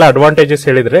 ಯಾಕಂದ್ರೆ ಇಷ್ಟೆಲ್ಲ ಅಡ್ವಾಂಟೇಜಸ್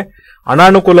ಹೇಳಿದ್ರೆ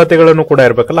ಅನಾನುಕೂಲತೆಗಳನ್ನು ಕೂಡ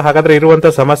ಇರಬೇಕಲ್ಲ. ಹಾಗಾದ್ರೆ ಇರುವಂತ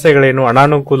ಸಮಸ್ಯೆಗಳೇನು,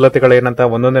 ಅನಾನುಕೂಲತೆಗಳೇನಂತ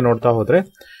ಒಂದೊಂದೇ ನೋಡ್ತಾ ಹೋದ್ರೆ,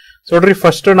 ಸೊ ನೋಡ್ರಿ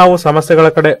ಫಸ್ಟ್ ನಾವು ಸಮಸ್ಯೆಗಳ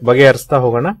ಕಡೆ ಬಗೆಹರಿಸ್ತಾ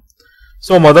ಹೋಗೋಣ.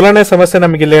 ಸೊ ಮೊದಲನೇ ಸಮಸ್ಯೆ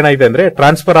ನಮಗೆ ಇಲ್ಲಿ ಏನಾಗಿದೆ ಅಂದ್ರೆ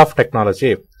ಟ್ರಾನ್ಸ್ಫರ್ ಆಫ್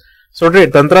ಟೆಕ್ನಾಲಜಿ. ಸೊ ನೋಡ್ರಿ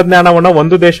ತಂತ್ರಜ್ಞಾನವನ್ನ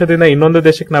ಒಂದು ದೇಶದಿಂದ ಇನ್ನೊಂದು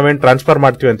ದೇಶಕ್ಕೆ ನಾವೇನ್ ಟ್ರಾನ್ಸ್ಫರ್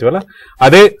ಮಾಡ್ತೀವಿ ಅಂತೀವಲ್ಲ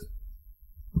ಅದೇ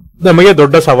ನಮಗೆ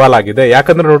ದೊಡ್ಡ ಸವಾಲಾಗಿದೆ.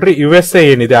 ಯಾಕಂದ್ರೆ ನೋಡ್ರಿ USA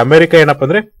ಏನಿದೆ, ಅಮೆರಿಕ ಏನಪ್ಪಾ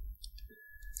ಅಂದ್ರೆ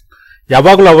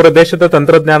ಯಾವಾಗಲೂ ಅವರ ದೇಶದ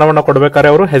ತಂತ್ರಜ್ಞಾನವನ್ನ ಕೊಡಬೇಕಾದ್ರೆ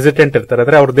ಅವರು ಹೆಸಿಟೆಂಟ್ ಇರ್ತಾರೆ,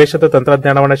 ಅಂದ್ರೆ ಅವ್ರ ದೇಶದ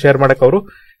ತಂತ್ರಜ್ಞಾನವನ್ನ ಶೇರ್ ಮಾಡಕ್ಕೆ ಅವರು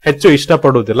ಹೆಚ್ಚು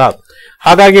ಇಷ್ಟಪಡುವುದಿಲ್ಲ.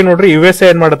 ಹಾಗಾಗಿ ನೋಡ್ರಿ USA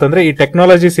ಏನ್ ಮಾಡುತ್ತಂದ್ರೆ ಈ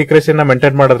ಟೆಕ್ನಾಲಜಿ ಸೀಕ್ರೆಸಿನ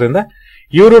ಮೇಂಟೈನ್ ಮಾಡೋದ್ರಿಂದ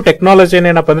ಇವರು ಟೆಕ್ನಾಲಜಿನ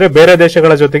ಏನಪ್ಪಾ ಅಂದ್ರೆ ಬೇರೆ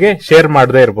ದೇಶಗಳ ಜೊತೆಗೆ ಶೇರ್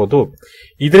ಮಾಡದೇ ಇರಬಹುದು.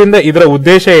 ಇದರಿಂದ ಇದರ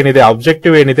ಉದ್ದೇಶ ಏನಿದೆ,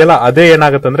 ಆಬ್ಜೆಕ್ಟಿವ್ ಏನಿದೆಯಲ್ಲ ಅದೇ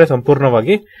ಏನಾಗುತ್ತಂದ್ರೆ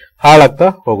ಸಂಪೂರ್ಣವಾಗಿ ಹಾಳಾಗ್ತಾ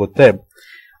ಹೋಗುತ್ತೆ.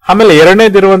 ಆಮೇಲೆ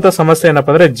ಎರಡನೇದಿರುವಂತ ಸಮಸ್ಯೆ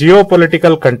ಏನಪ್ಪಾ ಅಂದ್ರೆ ಜಿಯೋ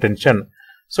ಪೊಲಿಟಿಕಲ್ ಕಂಟೆನ್ಷನ್.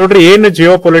 ಸೊ ನೋಡ್ರಿ ಏನು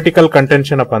ಜಿಯೋ ಪೊಲಿಟಿಕಲ್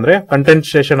ಕಂಟೆನ್ಷನ್ ಅಪ್ಪ ಅಂದ್ರೆ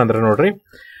ಕಂಟೆನ್ಸೇಷನ್ ಅಂದ್ರೆ ನೋಡ್ರಿ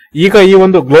ಈಗ ಈ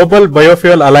ಒಂದು ಗ್ಲೋಬಲ್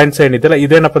ಬಯೋಫ್ಯೂಯಲ್ ಅಲೈನ್ಸ್ ಏನಿದೆಯಲ್ಲ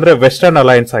ಇದೇನಪ್ಪ ಅಂದ್ರೆ ವೆಸ್ಟರ್ನ್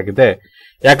ಅಲೈನ್ಸ್ ಆಗಿದೆ.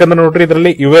 ಯಾಕಂದ್ರೆ ನೋಡ್ರಿ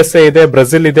ಇದರಲ್ಲಿ USA ಇದೆ,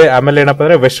 ಬ್ರೆಜಿಲ್ ಇದೆ, ಆಮೇಲೆ ಏನಪ್ಪಾ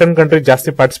ಅಂದ್ರೆ ವೆಸ್ಟರ್ನ್ ಕಂಟ್ರಿ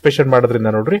ಜಾಸ್ತಿ ಪಾರ್ಟಿಸಿಪೇಷನ್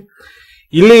ಮಾಡೋದ್ರಿಂದ ನೋಡ್ರಿ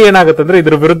ಇಲ್ಲಿ ಏನಾಗುತ್ತೆ ಅಂದ್ರೆ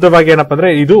ಇದ್ರ ವಿರುದ್ಧವಾಗಿ ಏನಪ್ಪಾ ಅಂದ್ರೆ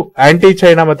ಇದು ಆಂಟಿ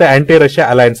ಚೈನಾ ಮತ್ತೆ ಆಂಟಿ ರಷ್ಯಾ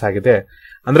ಅಲೈನ್ಸ್ ಆಗಿದೆ.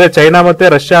 ಅಂದ್ರೆ ಚೈನಾ ಮತ್ತೆ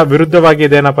ರಷ್ಯಾ ವಿರುದ್ಧವಾಗಿ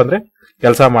ಇದೇನಪ್ಪ ಅಂದ್ರೆ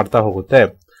ಕೆಲಸ ಮಾಡ್ತಾ ಹೋಗುತ್ತೆ.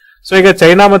 ಸೊ ಈಗ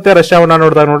ಚೈನಾ ಮತ್ತೆ ರಷ್ಯಾವನ್ನ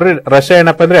ನೋಡಿದಾಗ ನೋಡ್ರಿ ರಷ್ಯಾ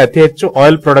ಏನಪ್ಪಾ ಅಂದ್ರೆ ಅತಿ ಹೆಚ್ಚು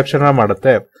ಆಯಿಲ್ ಪ್ರೊಡಕ್ಷನ್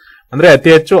ಮಾಡುತ್ತೆ, ಅಂದ್ರೆ ಅತಿ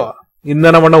ಹೆಚ್ಚು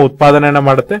ಇಂಧನವನ್ನ ಉತ್ಪಾದನೆಯನ್ನ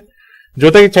ಮಾಡುತ್ತೆ.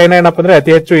 ಜೊತೆಗೆ ಚೈನಾ ಏನಪ್ಪಾ ಅಂದ್ರೆ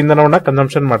ಅತಿ ಹೆಚ್ಚು ಇಂಧನವನ್ನ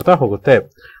ಕನ್ಸಂಪ್ಷನ್ ಮಾಡ್ತಾ ಹೋಗುತ್ತೆ.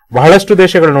 ಬಹಳಷ್ಟು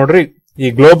ದೇಶಗಳು ನೋಡ್ರಿ ಈ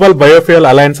ಗ್ಲೋಬಲ್ ಬಯೋಫ್ಯೂಯಲ್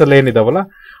ಅಲೈನ್ಸ್ ಅಲ್ಲಿ ಏನಿದಾವಲ್ಲ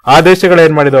ಆ ದೇಶಗಳು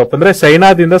ಏನ್ ಮಾಡಿದಾವಪ್ಪ ಅಂದ್ರೆ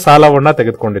ಚೈನಾದಿಂದ ಸಾಲವನ್ನ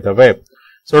ತೆಗೆದುಕೊಂಡಿದ್ದಾವೆ.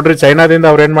 ಸೊ ನೋಡ್ರಿ ಚೈನಾದಿಂದ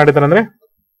ಅವ್ರು ಏನ್ ಮಾಡಿದಾರೆ ಅಂದ್ರೆ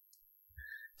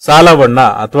ಸಾಲವನ್ನ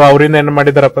ಅಥವಾ ಅವರಿಂದ ಏನ್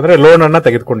ಮಾಡಿದಾರಪ್ಪ ಅಂದ್ರೆ ಲೋನ್ ಅನ್ನ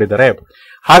ತೆಗೆದುಕೊಂಡಿದ್ದಾರೆ.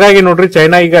 ಹಾಗಾಗಿ ನೋಡ್ರಿ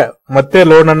ಚೈನಾ ಈಗ ಮತ್ತೆ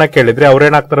ಲೋನ್ ಅನ್ನ ಕೇಳಿದ್ರೆ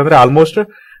ಅವ್ರೇನಾಗ್ತಾರೆ ಅಂದ್ರೆ ಆಲ್ಮೋಸ್ಟ್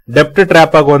ಡೆಪ್ಟ್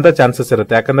ಟ್ರ್ಯಾಪ್ ಆಗುವಂತ ಚಾನ್ಸಸ್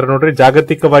ಇರುತ್ತೆ. ಯಾಕಂದ್ರೆ ನೋಡ್ರಿ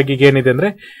ಜಾಗತಿಕವಾಗಿ ಏನಿದೆ ಅಂದ್ರೆ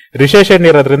ರಿಸೆಷನ್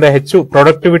ಇರೋದ್ರಿಂದ, ಹೆಚ್ಚು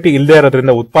ಪ್ರೊಡಕ್ಟಿವಿಟಿ ಇಲ್ಲದೆ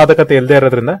ಇರೋದ್ರಿಂದ, ಉತ್ಪಾದಕತೆ ಇಲ್ಲದೆ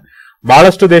ಇರೋದ್ರಿಂದ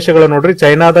ಬಹಳಷ್ಟು ದೇಶಗಳು ನೋಡ್ರಿ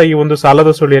ಚೈನಾದ ಈ ಒಂದು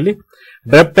ಸಾಲದ ಸುಳಿಯಲ್ಲಿ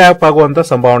ಡೆಪ್ಟ್ ಟ್ರ್ಯಾಪ್ ಆಗುವಂತ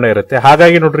ಸಂಭಾವನೆ ಇರುತ್ತೆ.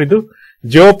 ಹಾಗಾಗಿ ನೋಡ್ರಿ ಇದು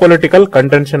ಜಿಯೋ ಪೊಲಿಟಿಕಲ್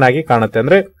ಕಂಟೆನ್ಷನ್ ಆಗಿ ಕಾಣುತ್ತೆ.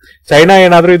 ಅಂದ್ರೆ ಚೈನಾ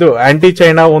ಏನಾದ್ರೂ ಇದು ಆಂಟಿ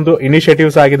ಚೈನಾ ಒಂದು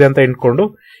ಇನಿಷಿಯೇಟಿವ್ಸ್ ಆಗಿದೆ ಅಂತ ಇಟ್ಕೊಂಡು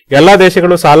ಎಲ್ಲಾ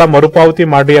ದೇಶಗಳು ಸಾಲ ಮರುಪಾವತಿ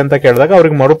ಮಾಡಿ ಅಂತ ಕೇಳಿದಾಗ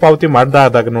ಅವ್ರಿಗೆ ಮರುಪಾವತಿ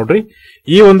ಮಾಡದಾದಾಗ ನೋಡ್ರಿ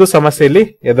ಈ ಒಂದು ಸಮಸ್ಯೆಯಲ್ಲಿ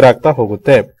ಎದುರಾಗ್ತಾ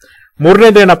ಹೋಗುತ್ತೆ.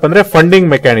 ಮೂರನೇದೇನಪ್ಪ ಅಂದ್ರೆ ಫಂಡಿಂಗ್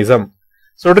ಮೆಕ್ಯಾನಿಸಮ್.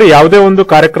 ಸೊ ನೋಡ್ರಿ ಯಾವುದೇ ಒಂದು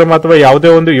ಕಾರ್ಯಕ್ರಮ ಅಥವಾ ಯಾವುದೇ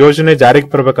ಒಂದು ಯೋಜನೆ ಜಾರಿಗೆ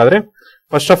ಬರಬೇಕಾದ್ರೆ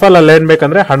ಫಸ್ಟ್ ಆಫ್ ಆಲ್ ಅಲ್ಲಿ ಏನ್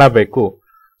ಬೇಕಂದ್ರೆ ಹಣ ಬೇಕು.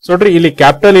 ಸೊ ನೋಡ್ರಿ ಇಲ್ಲಿ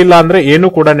ಕ್ಯಾಪಿಟಲ್ ಇಲ್ಲ ಅಂದ್ರೆ ಏನು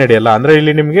ಕೂಡ ನಡೆಯಲ್ಲ. ಅಂದ್ರೆ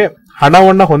ಇಲ್ಲಿ ನಿಮ್ಗೆ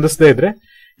ಹಣವನ್ನ ಹೊಂದಿಸದೇ ಇದ್ರೆ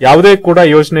ಯಾವುದೇ ಕೂಡ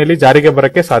ಯೋಜನೆಯಲ್ಲಿ ಜಾರಿಗೆ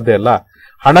ಬರಕ್ಕೆ ಸಾಧ್ಯ ಇಲ್ಲ.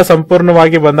 ಹಣ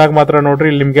ಸಂಪೂರ್ಣವಾಗಿ ಬಂದಾಗ ಮಾತ್ರ ನೋಡ್ರಿ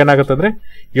ಇಲ್ಲಿ ನಿಮ್ಗೆ ಏನಾಗುತ್ತೆ ಅಂದ್ರೆ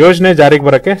ಯೋಜನೆ ಜಾರಿಗೆ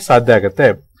ಬರಕ್ಕೆ ಸಾಧ್ಯ ಆಗುತ್ತೆ.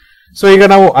 ಸೊ ಈಗ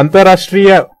ನಾವು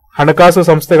ಅಂತಾರಾಷ್ಟ್ರೀಯ ಹಣಕಾಸು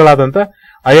ಸಂಸ್ಥೆಗಳಾದಂತ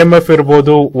IMF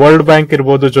ಇರ್ಬೋದು, ವರ್ಲ್ಡ್ ಬ್ಯಾಂಕ್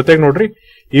ಇರ್ಬೋದು, ಜೊತೆಗೆ ನೋಡ್ರಿ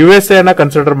USA ಅನ್ನ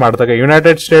ಕನ್ಸಿಡರ್ ಮಾಡಿದಾಗ,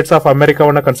 ಯುನೈಟೆಡ್ ಸ್ಟೇಟ್ಸ್ ಆಫ್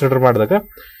ಅಮೆರಿಕಾವನ್ನ ಕನ್ಸಿಡರ್ ಮಾಡಿದಾಗ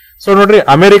ಸೊ ನೋಡ್ರಿ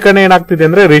ಅಮೆರಿಕನೇ ಏನಾಗ್ತಿದೆ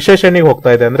ಅಂದ್ರೆ ರಿಸೆಷನ್ ಗೆ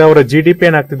ಹೋಗ್ತಾ ಇದೆ. ಅಂದ್ರೆ ಅವರ GDP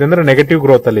ಏನಾಗ್ತಿದೆ ಅಂದ್ರೆ ನೆಗೆಟಿವ್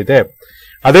ಗ್ರೋತ್ ಅಲ್ಲಿ ಇದೆ.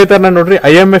 ಅದೇ ತರ ನೋಡ್ರಿ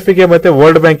IMF ಗೆ ಮತ್ತೆ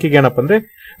ವರ್ಲ್ಡ್ ಬ್ಯಾಂಕ್ ಗೆ ಏನಪ್ಪ ಅಂದ್ರೆ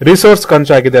ರಿಸೋರ್ಸ್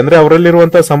ಕಂಚಾಗಿದೆ. ಅಂದ್ರೆ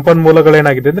ಅವರಲ್ಲಿರುವಂತಹ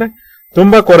ಸಂಪನ್ಮೂಲಗಳೇನಾಗಿದೆ ಅಂದ್ರೆ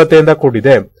ತುಂಬಾ ಕೊರತೆಯಿಂದ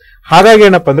ಕೂಡಿದೆ. ಹಾಗಾಗಿ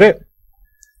ಏನಪ್ಪ ಅಂದ್ರೆ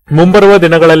ಮುಂಬರುವ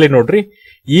ದಿನಗಳಲ್ಲಿ ನೋಡ್ರಿ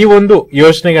ಈ ಒಂದು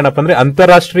ಯೋಜನೆಗೆ ಏನಪ್ಪ ಅಂದ್ರೆ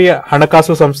ಅಂತಾರಾಷ್ಟ್ರೀಯ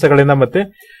ಹಣಕಾಸು ಸಂಸ್ಥೆಗಳಿಂದ ಮತ್ತೆ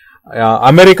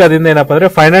ಅಮೆರಿಕಾದಿಂದ ಏನಪ್ಪ ಅಂದ್ರೆ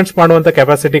ಫೈನಾನ್ಸ್ ಮಾಡುವಂತ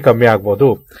ಕೆಪಾಸಿಟಿ ಕಮ್ಮಿ ಆಗ್ಬಹುದು.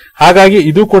 ಹಾಗಾಗಿ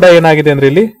ಇದು ಕೂಡ ಏನಾಗಿದೆ ಅಂದ್ರೆ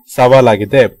ಇಲ್ಲಿ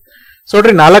ಸವಾಲಾಗಿದೆ. ಸೊ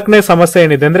ನೋಡ್ರಿ ನಾಲ್ಕನೇ ಸಮಸ್ಯೆ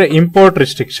ಏನಿದೆ ಅಂದ್ರೆ ಇಂಪೋರ್ಟ್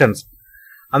ರಿಸ್ಟ್ರಿಕ್ಷನ್ಸ್.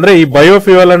 ಅಂದ್ರೆ ಈ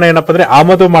ಬಯೋಫ್ಯೂಯಲ್ ಅನ್ನ ಏನಪ್ಪ ಅಂದ್ರೆ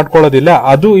ಆಮದು ಮಾಡ್ಕೊಳ್ಳೋದಿಲ್ಲ,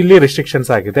 ಅದು ಇಲ್ಲಿ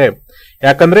ರಿಸ್ಟ್ರಿಕ್ಷನ್ಸ್ ಆಗಿದೆ.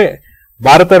 ಯಾಕಂದ್ರೆ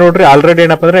ಭಾರತ ನೋಡ್ರಿ ಆಲ್ರೆಡಿ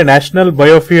ಏನಪ್ಪ ಅಂದ್ರೆ ನ್ಯಾಷನಲ್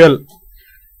ಬಯೋಫ್ಯೂಯಲ್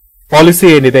ಪಾಲಿಸಿ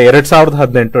ಏನಿದೆ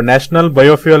 2018 ನ್ಯಾಷನಲ್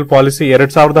ಬಯೋಫ್ಯೂಯಲ್ ಪಾಲಿಸಿ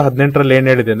 2018ರಲ್ಲಿ ಏನ್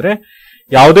ಹೇಳಿದೆ ಅಂದ್ರೆ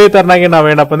ಯಾವುದೇ ತರನಾಗಿ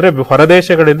ನಾವೇನಪ್ಪ ಅಂದ್ರೆ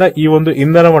ಹೊರದೇಶಗಳಿಂದ ಈ ಒಂದು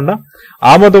ಇಂಧನವನ್ನ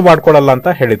ಆಮದು ಮಾಡ್ಕೊಳ್ಳಲ್ಲ ಅಂತ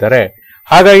ಹೇಳಿದ್ದಾರೆ.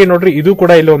 ಹಾಗಾಗಿ ನೋಡ್ರಿ ಇದು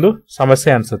ಕೂಡ ಇಲ್ಲಿ ಒಂದು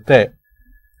ಸಮಸ್ಯೆ ಅನ್ಸುತ್ತೆ.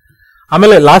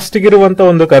 ಆಮೇಲೆ ಲಾಸ್ಟ್ ಗಿರುವಂತ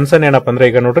ಒಂದು ಕನ್ಸರ್ನ್ ಏನಪ್ಪ ಅಂದ್ರೆ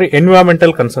ಈಗ ನೋಡ್ರಿ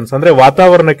ಎನ್ವಿರಾನ್ಮೆಂಟಲ್ ಕನ್ಸರ್ನ್ಸ್. ಅಂದ್ರೆ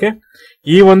ವಾತಾವರಣಕ್ಕೆ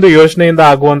ಈ ಒಂದು ಯೋಜನೆಯಿಂದ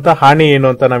ಆಗುವಂತ ಹಾನಿ ಏನು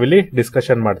ಅಂತ ನಾವಿಲ್ಲಿ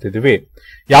ಡಿಸ್ಕಷನ್ ಮಾಡ್ತಿದೀವಿ.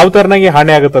 ಯಾವ ತರನಾಗಿ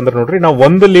ಹಾನಿ ಆಗುತ್ತೆ ಅಂದ್ರೆ ನೋಡ್ರಿ ನಾವು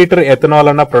 1 ಲೀಟರ್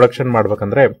ಎಥನಾಲ್ ಅನ್ನ ಪ್ರೊಡಕ್ಷನ್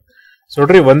ಮಾಡ್ಬೇಕಂದ್ರೆ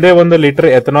ನೋಡ್ರಿ ಒಂದೇ 1 ಲೀಟರ್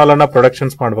ಎಥನಾಲ್ ಅನ್ನ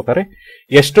ಪ್ರೊಡಕ್ಷನ್ಸ್ ಮಾಡ್ಬೇಕಾದ್ರೆ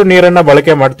ಎಷ್ಟು ನೀರನ್ನ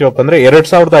ಬಳಕೆ ಮಾಡ್ತೀವಪ್ಪ ಅಂದ್ರೆ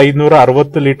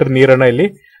 2560 ಲೀಟರ್ ನೀರನ್ನ ಇಲ್ಲಿ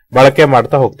ಬಳಕೆ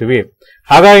ಮಾಡ್ತಾ ಹೋಗ್ತೀವಿ.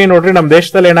 ಹಾಗಾಗಿ ನೋಡ್ರಿ ನಮ್ಮ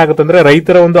ದೇಶದಲ್ಲಿ ಏನಾಗುತ್ತೆ ಅಂದ್ರೆ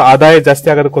ರೈತರ ಒಂದು ಆದಾಯ ಜಾಸ್ತಿ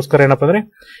ಆಗೋದಕ್ಕೋಸ್ಕರ ಏನಪ್ಪ ಅಂದ್ರೆ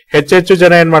ಹೆಚ್ಚೆಚ್ಚು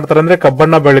ಜನ ಏನ್ ಮಾಡ್ತಾರೆ ಅಂದ್ರೆ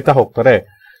ಕಬ್ಬನ್ನ ಬೆಳೀತಾ ಹೋಗ್ತಾರೆ.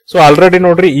 ಸೊ ಆಲ್ರೆಡಿ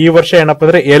ನೋಡ್ರಿ ಈ ವರ್ಷ ಏನಪ್ಪ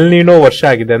ಅಂದ್ರೆ ಎಲ್ ನೀನೋ ವರ್ಷ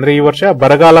ಆಗಿದೆ. ಅಂದ್ರೆ ಈ ವರ್ಷ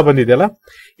ಬರಗಾಲ ಬಂದಿದೆಯಲ್ಲ,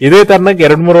 ಇದೇ ತರನಾಗಿ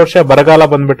 2-3 ವರ್ಷ ಬರಗಾಲ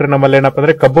ಬಂದ್ಬಿಟ್ರೆ ನಮ್ಮಲ್ಲಿ ಏನಪ್ಪ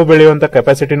ಅಂದ್ರೆ ಕಬ್ಬು ಬೆಳೆಯುವಂತ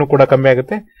ಕೆಪಾಸಿಟಿನೂ ಕೂಡ ಕಮ್ಮಿ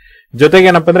ಆಗುತ್ತೆ. ಜೊತೆಗೆ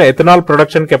ಏನಪ್ಪ ಅಂದ್ರೆ ಎಥನಾಲ್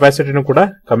ಪ್ರೊಡಕ್ಷನ್ ಕೆಪಾಸಿಟಿನೂ ಕೂಡ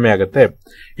ಕಮ್ಮಿ ಆಗುತ್ತೆ.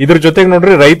 ಇದ್ರ ಜೊತೆಗೆ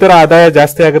ನೋಡ್ರಿ ರೈತರ ಆದಾಯ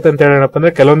ಜಾಸ್ತಿ ಆಗುತ್ತೆ ಅಂತ ಹೇಳಿ ಏನಪ್ಪ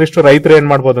ಅಂದ್ರೆ ಕೆಲವೊಂದಿಷ್ಟು ರೈತರು ಏನ್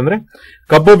ಮಾಡ್ಬೋದು ಅಂದ್ರೆ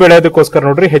ಕಬ್ಬು ಬೆಳೆಯೋದಕ್ಕೋಸ್ಕರ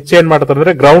ನೋಡ್ರಿ ಹೆಚ್ಚು ಏನ್ ಮಾಡ್ತಾರೆ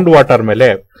ಅಂದ್ರೆ ಗ್ರೌಂಡ್ ವಾಟರ್ ಮೇಲೆ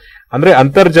ಅಂದ್ರೆ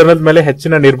ಅಂತರ್ಜಲದ ಮೇಲೆ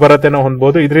ಹೆಚ್ಚಿನ ನಿರ್ಭರತೆನ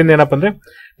ಹೊಂದಬಹುದು. ಇದರಿಂದ ಏನಪ್ಪ ಅಂದ್ರೆ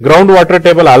ಗ್ರೌಂಡ್ ವಾಟರ್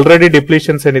ಟೇಬಲ್ ಆಲ್ರೆಡಿ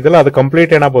ಡಿಪ್ಲೀಷನ್ಸ್ ಏನಿದೆಲ್ಲ ಅದು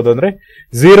ಕಂಪ್ಲೀಟ್ ಏನಾಗಬಹುದು ಅಂದ್ರೆ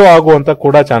 0 ಆಗುವಂತ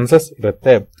ಕೂಡ ಚಾನ್ಸಸ್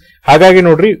ಇರುತ್ತೆ. ಹಾಗಾಗಿ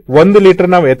ನೋಡ್ರಿ 1 ಲೀಟರ್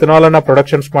ನಾವು ಎಥನಾಲ್ ಅನ್ನ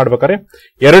ಪ್ರೊಡಕ್ಷನ್ಸ್ ಮಾಡ್ಬೇಕಾದ್ರೆ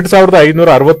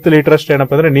 2560 ಲೀಟರ್ ಅಷ್ಟು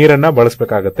ಏನಪ್ಪ ಅಂದ್ರೆ ನೀರನ್ನ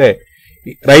ಬಳಸಬೇಕಾಗತ್ತೆ.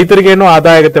 ರೈತರಿಗೇನು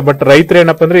ಆದಾಯ ಆಗುತ್ತೆ, ಬಟ್ ರೈತರು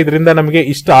ಏನಪ್ಪ ಅಂದ್ರೆ ಇದರಿಂದ ನಮಗೆ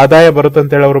ಇಷ್ಟು ಆದಾಯ ಬರುತ್ತೆ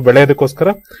ಅಂತ ಹೇಳಿ ಅವರು ಬೆಳೆಯೋದಕ್ಕೋಸ್ಕರ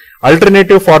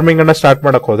ಅಲ್ಟರ್ನೇಟಿವ್ ಫಾರ್ಮಿಂಗ್ ಅನ್ನ ಸ್ಟಾರ್ಟ್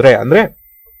ಮಾಡಕ್ ಹೋದ್ರೆ ಅಂದ್ರೆ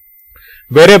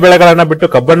ಬೇರೆ ಬೆಳೆಗಳನ್ನ ಬಿಟ್ಟು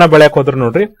ಕಬ್ಬನ್ನ ಬೆಳೆಯಕ್ ಹೋದ್ರೆ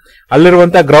ನೋಡ್ರಿ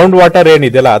ಅಲ್ಲಿರುವಂತ ಗ್ರೌಂಡ್ ವಾಟರ್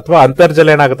ಏನಿದೆಯಲ್ಲ ಅಥವಾ ಅಂತರ್ಜಲ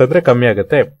ಏನಾಗುತ್ತೆ ಅಂದ್ರೆ ಕಮ್ಮಿ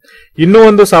ಆಗುತ್ತೆ. ಇನ್ನೂ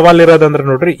ಒಂದು ಸವಾಲ್ ಇರೋದಂದ್ರೆ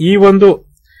ನೋಡ್ರಿ ಈ ಒಂದು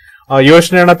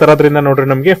ಯೋಜನೆಯನ್ನ ತರೋದ್ರಿಂದ ನೋಡ್ರಿ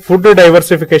ನಮಗೆ ಫುಡ್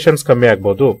ಡೈವರ್ಸಿಫಿಕೇಶನ್ಸ್ ಕಮ್ಮಿ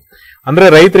ಆಗ್ಬಹುದು. ಅಂದ್ರೆ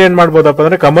ರೈತರು ಏನ್ ಮಾಡ್ಬೋದಪ್ಪ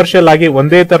ಅಂದ್ರೆ ಕಮರ್ಷಿಯಲ್ ಆಗಿ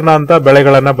ಒಂದೇ ತರನ ಅಂತ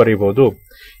ಬೆಳೆಗಳನ್ನ ಬರೀಬಹುದು.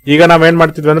 ಈಗ ನಾವೇನ್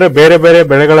ಮಾಡ್ತಿದ್ವಿ ಅಂದ್ರೆ ಬೇರೆ ಬೇರೆ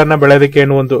ಬೆಳೆಗಳನ್ನ ಬೆಳೆಯೋದಕ್ಕೆ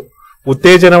ಏನು ಒಂದು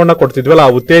ಉತ್ತೇಜನವನ್ನ ಕೊಡ್ತಿದ್ವಲ್ಲ,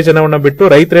 ಆ ಉತ್ತೇಜನವನ್ನ ಬಿಟ್ಟು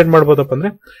ರೈತರು ಏನ್ ಮಾಡ್ಬೋದಪ್ಪ ಅಂದ್ರೆ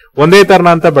ಒಂದೇ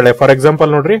ತರನಂತ ಬೆಳೆ, ಫಾರ್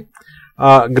ಎಕ್ಸಾಂಪಲ್ ನೋಡ್ರಿ,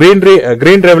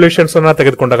 ಗ್ರೀನ್ ರೆವಲ್ಯೂಷನ್ಸ್ ಅನ್ನ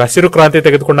ತೆಗೆದುಕೊಂಡಾಗ, ಹಸಿರು ಕ್ರಾಂತಿ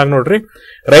ತೆಗೆದುಕೊಂಡಾಗ ನೋಡ್ರಿ,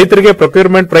 ರೈತರಿಗೆ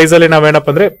ಪ್ರೊಕ್ಯೂರ್ಮೆಂಟ್ ಪ್ರೈಸ್ ಅಲ್ಲಿ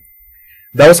ನಾವೇನಪ್ಪ ಅಂದ್ರೆ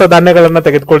ದವಸ ಧಾನ್ಯಗಳನ್ನ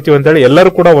ತೆಗೆದುಕೊಳ್ತೀವಿ ಅಂತ ಹೇಳಿ ಎಲ್ಲರೂ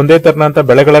ಕೂಡ ಒಂದೇ ತರನಂತ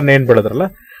ಬೆಳೆಗಳನ್ನ ಏನ್ ಬೆಳೆದ್ರಲ್ಲ,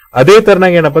 ಅದೇ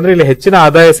ತರನಾಗಿ ಏನಪ್ಪ ಅಂದ್ರೆ ಇಲ್ಲಿ ಹೆಚ್ಚಿನ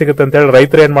ಆದಾಯ ಸಿಗುತ್ತೆ ಅಂತ ಹೇಳಿ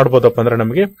ರೈತರು ಏನ್ ಮಾಡ್ಬೋದಪ್ಪ ಅಂದ್ರೆ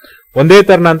ನಮಗೆ ಒಂದೇ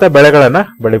ತರನಂತ ಬೆಳೆಗಳನ್ನ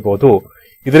ಬೆಳಿಬಹುದು.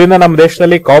 ಇದರಿಂದ ನಮ್ಮ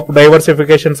ದೇಶದಲ್ಲಿ ಕಾಪ್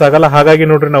ಡೈವರ್ಸಿಫಿಕೇಶನ್ಸ್ ಆಗಲ್ಲ. ಹಾಗಾಗಿ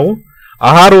ನೋಡ್ರಿ ನಾವು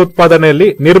ಆಹಾರ ಉತ್ಪಾದನೆಯಲ್ಲಿ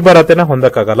ನಿರ್ಭರತೆನ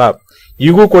ಹೊಂದಕ್ಕಾಗಲ್ಲ.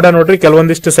 ಈಗೂ ಕೂಡ ನೋಡ್ರಿ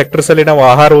ಕೆಲವೊಂದಿಷ್ಟು ಸೆಕ್ಟರ್ಸ್ ಅಲ್ಲಿ ನಾವು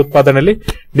ಆಹಾರ ಉತ್ಪಾದನೆಯಲ್ಲಿ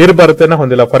ನಿರ್ಭರತೆನ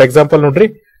ಹೊಂದಿಲ್ಲ. ಫಾರ್ ಎಕ್ಸಾಂಪಲ್ ನೋಡ್ರಿ,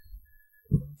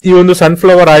 ಈ ಒಂದು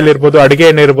ಸನ್ಫ್ಲವರ್ ಆಯಿಲ್ ಇರ್ಬೋದು, ಅಡಿಗೆ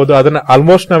ಎಣ್ಣೆ ಇರ್ಬೋದು, ಅದನ್ನ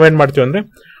ಆಲ್ಮೋಸ್ಟ್ ನಾವೇನ್ ಮಾಡ್ತೀವಿ ಅಂದ್ರೆ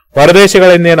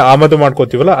ಹೊರದೇಶಗಳಿಂದ ಏನು ಆಮದು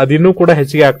ಮಾಡ್ಕೋತೀವಲ್ಲ, ಅದಿನ್ನೂ ಕೂಡ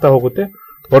ಹೆಚ್ಚಿಗೆ ಆಗ್ತಾ ಹೋಗುತ್ತೆ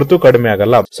ಹೊರತು ಕಡಿಮೆ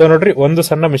ಆಗಲ್ಲ. ಸೊ ನೋಡ್ರಿ, ಒಂದು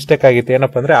ಸಣ್ಣ ಮಿಸ್ಟೇಕ್ ಆಗಿತ್ತು.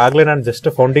 ಏನಪ್ಪಾ ಅಂದ್ರೆ ಆಗ್ಲೇ ನಾನು ಜಸ್ಟ್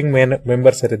ಫೌಂಡಿಂಗ್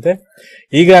ಮೆಂಬರ್ಸ್ ಇರುತ್ತೆ.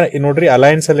 ಈಗ ನೋಡ್ರಿ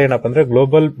ಅಲಯನ್ಸ್ ಅಲ್ಲಿ ಏನಪ್ಪಾ ಅಂದ್ರೆ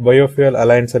ಗ್ಲೋಬಲ್ ಬಯೋಫ್ಯೂಯಲ್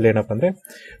ಅಲಯನ್ಸ್ ಅಲ್ಲಿ ಏನಪ್ಪಾ ಅಂದ್ರೆ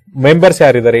ಮೆಂಬರ್ಸ್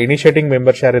ಯಾರಿದ್ದಾರೆ, ಇನಿಷಿಯೇಟಿಂಗ್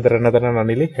ಮೆಂಬರ್ಸ್ ಯಾರಿದ್ದಾರೆ ಅನ್ನೋದನ್ನ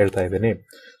ನಾನು ಇಲ್ಲಿ ಹೇಳ್ತಾ ಇದ್ದೀನಿ.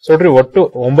 ಸೊ ನೋಡ್ರಿ, ಒಟ್ಟು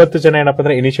 9 ಜನ ಏನಪ್ಪಾ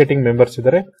ಅಂದ್ರೆ ಇನಿಷಿಯೇಟಿಂಗ್ ಮೆಂಬರ್ಸ್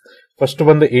ಇದ್ದಾರೆ. ಫಸ್ಟ್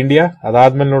ಬಂದು ಇಂಡಿಯಾ,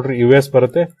 ಅದಾದ್ಮೇಲೆ ನೋಡ್ರಿ US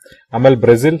ಬರುತ್ತೆ, ಆಮೇಲೆ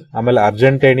ಬ್ರೆಜಿಲ್, ಆಮೇಲೆ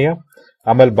ಅರ್ಜೆಂಟೇನಿಯಾ,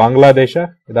 ಆಮೇಲೆ ಬಾಂಗ್ಲಾದೇಶ,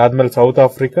 ಇದಾದ್ಮೇಲೆ ಸೌತ್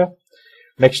ಆಫ್ರಿಕಾ,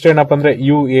 ನೆಕ್ಸ್ಟ್ ಏನಪ್ಪಾ ಅಂದ್ರೆ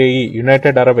UAE,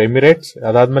 ಯುನೈಟೆಡ್ ಅರಬ್ ಎಮಿರೇಟ್ಸ್,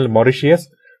 ಅದಾದ್ಮೇಲೆ ಮಾರಿಷಿಯಸ್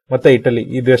ಮತ್ತೆ ಇಟಲಿ.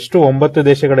 ಇದೆಷ್ಟು 9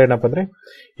 ದೇಶಗಳೇನಪ್ಪ ಅಂದ್ರೆ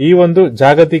ಈ ಒಂದು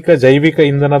ಜಾಗತಿಕ ಜೈವಿಕ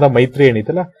ಇಂಧನದ ಮೈತ್ರಿ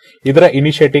ಏನಿದೆಯಲ್ಲ ಇದರ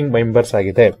ಇನಿಷಿಯೇಟಿಂಗ್ ಮೆಂಬರ್ಸ್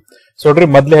ಆಗಿದೆ. ಸೊ ನೋಡ್ರಿ,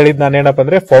 ಮೊದ್ಲು ಹೇಳಿದ್ ನಾನೇನಪ್ಪ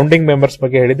ಅಂದ್ರೆ ಫೌಂಡಿಂಗ್ ಮೆಂಬರ್ಸ್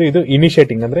ಬಗ್ಗೆ ಹೇಳಿದ್ದು. ಇದು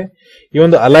ಇನಿಷಿಯೇಟಿಂಗ್ ಅಂದ್ರೆ ಈ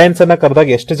ಒಂದು ಅಲಯನ್ಸ್ ಅನ್ನ ಕರೆದಾಗ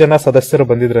ಎಷ್ಟು ಜನ ಸದಸ್ಯರು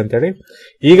ಬಂದಿದ್ರು ಅಂತ ಹೇಳಿ.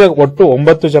 ಈಗ ಒಟ್ಟು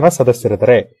 9 ಜನ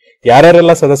ಸದಸ್ಯರಿದ್ದಾರೆ.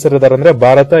 ಯಾರ್ಯಾರೆಲ್ಲ ಸದಸ್ಯರಿದ್ದಾರೆ ಅಂದ್ರೆ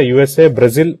Bharat, USA,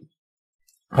 Brazil,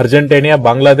 Argentina,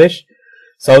 Bangladesh,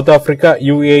 south Africa,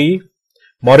 UAE,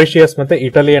 Mauritius ಮತ್ತೆ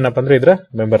ಇಟಲಿ ಏನಪ್ಪ ಅಂದ್ರೆ ಇದರ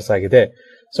ಮೆಂಬರ್ಸ್ ಆಗಿದೆ.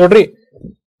 ಸೊ ನೋಡ್ರಿ,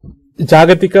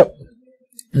 ಜಾಗತಿಕ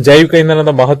ಜೈವಿಕ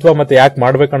ಇಂಧನದ ಮಹತ್ವ ಮತ್ತೆ ಯಾಕೆ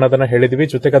ಮಾಡ್ಬೇಕು ಅನ್ನೋದನ್ನ ಹೇಳಿದ್ವಿ.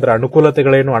 ಜೊತೆಗೆ ಅದರ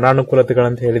ಅನುಕೂಲತೆಗಳೇನು,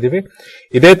 ಅನಾನುಕೂಲತೆಗಳಂತ ಹೇಳಿದ್ವಿ.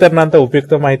 ಇದೇ ತರನಂತ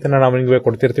ಉಪಯುಕ್ತ ಮಾಹಿತಿನ ನಾವು ನಿಮಗೆ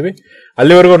ಕೊಡ್ತಿರ್ತೀವಿ.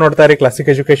 ಅಲ್ಲಿವರೆಗೂ ನೋಡ್ತಾ ಇರಿ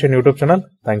classic education YouTube channel.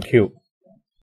 Thank you.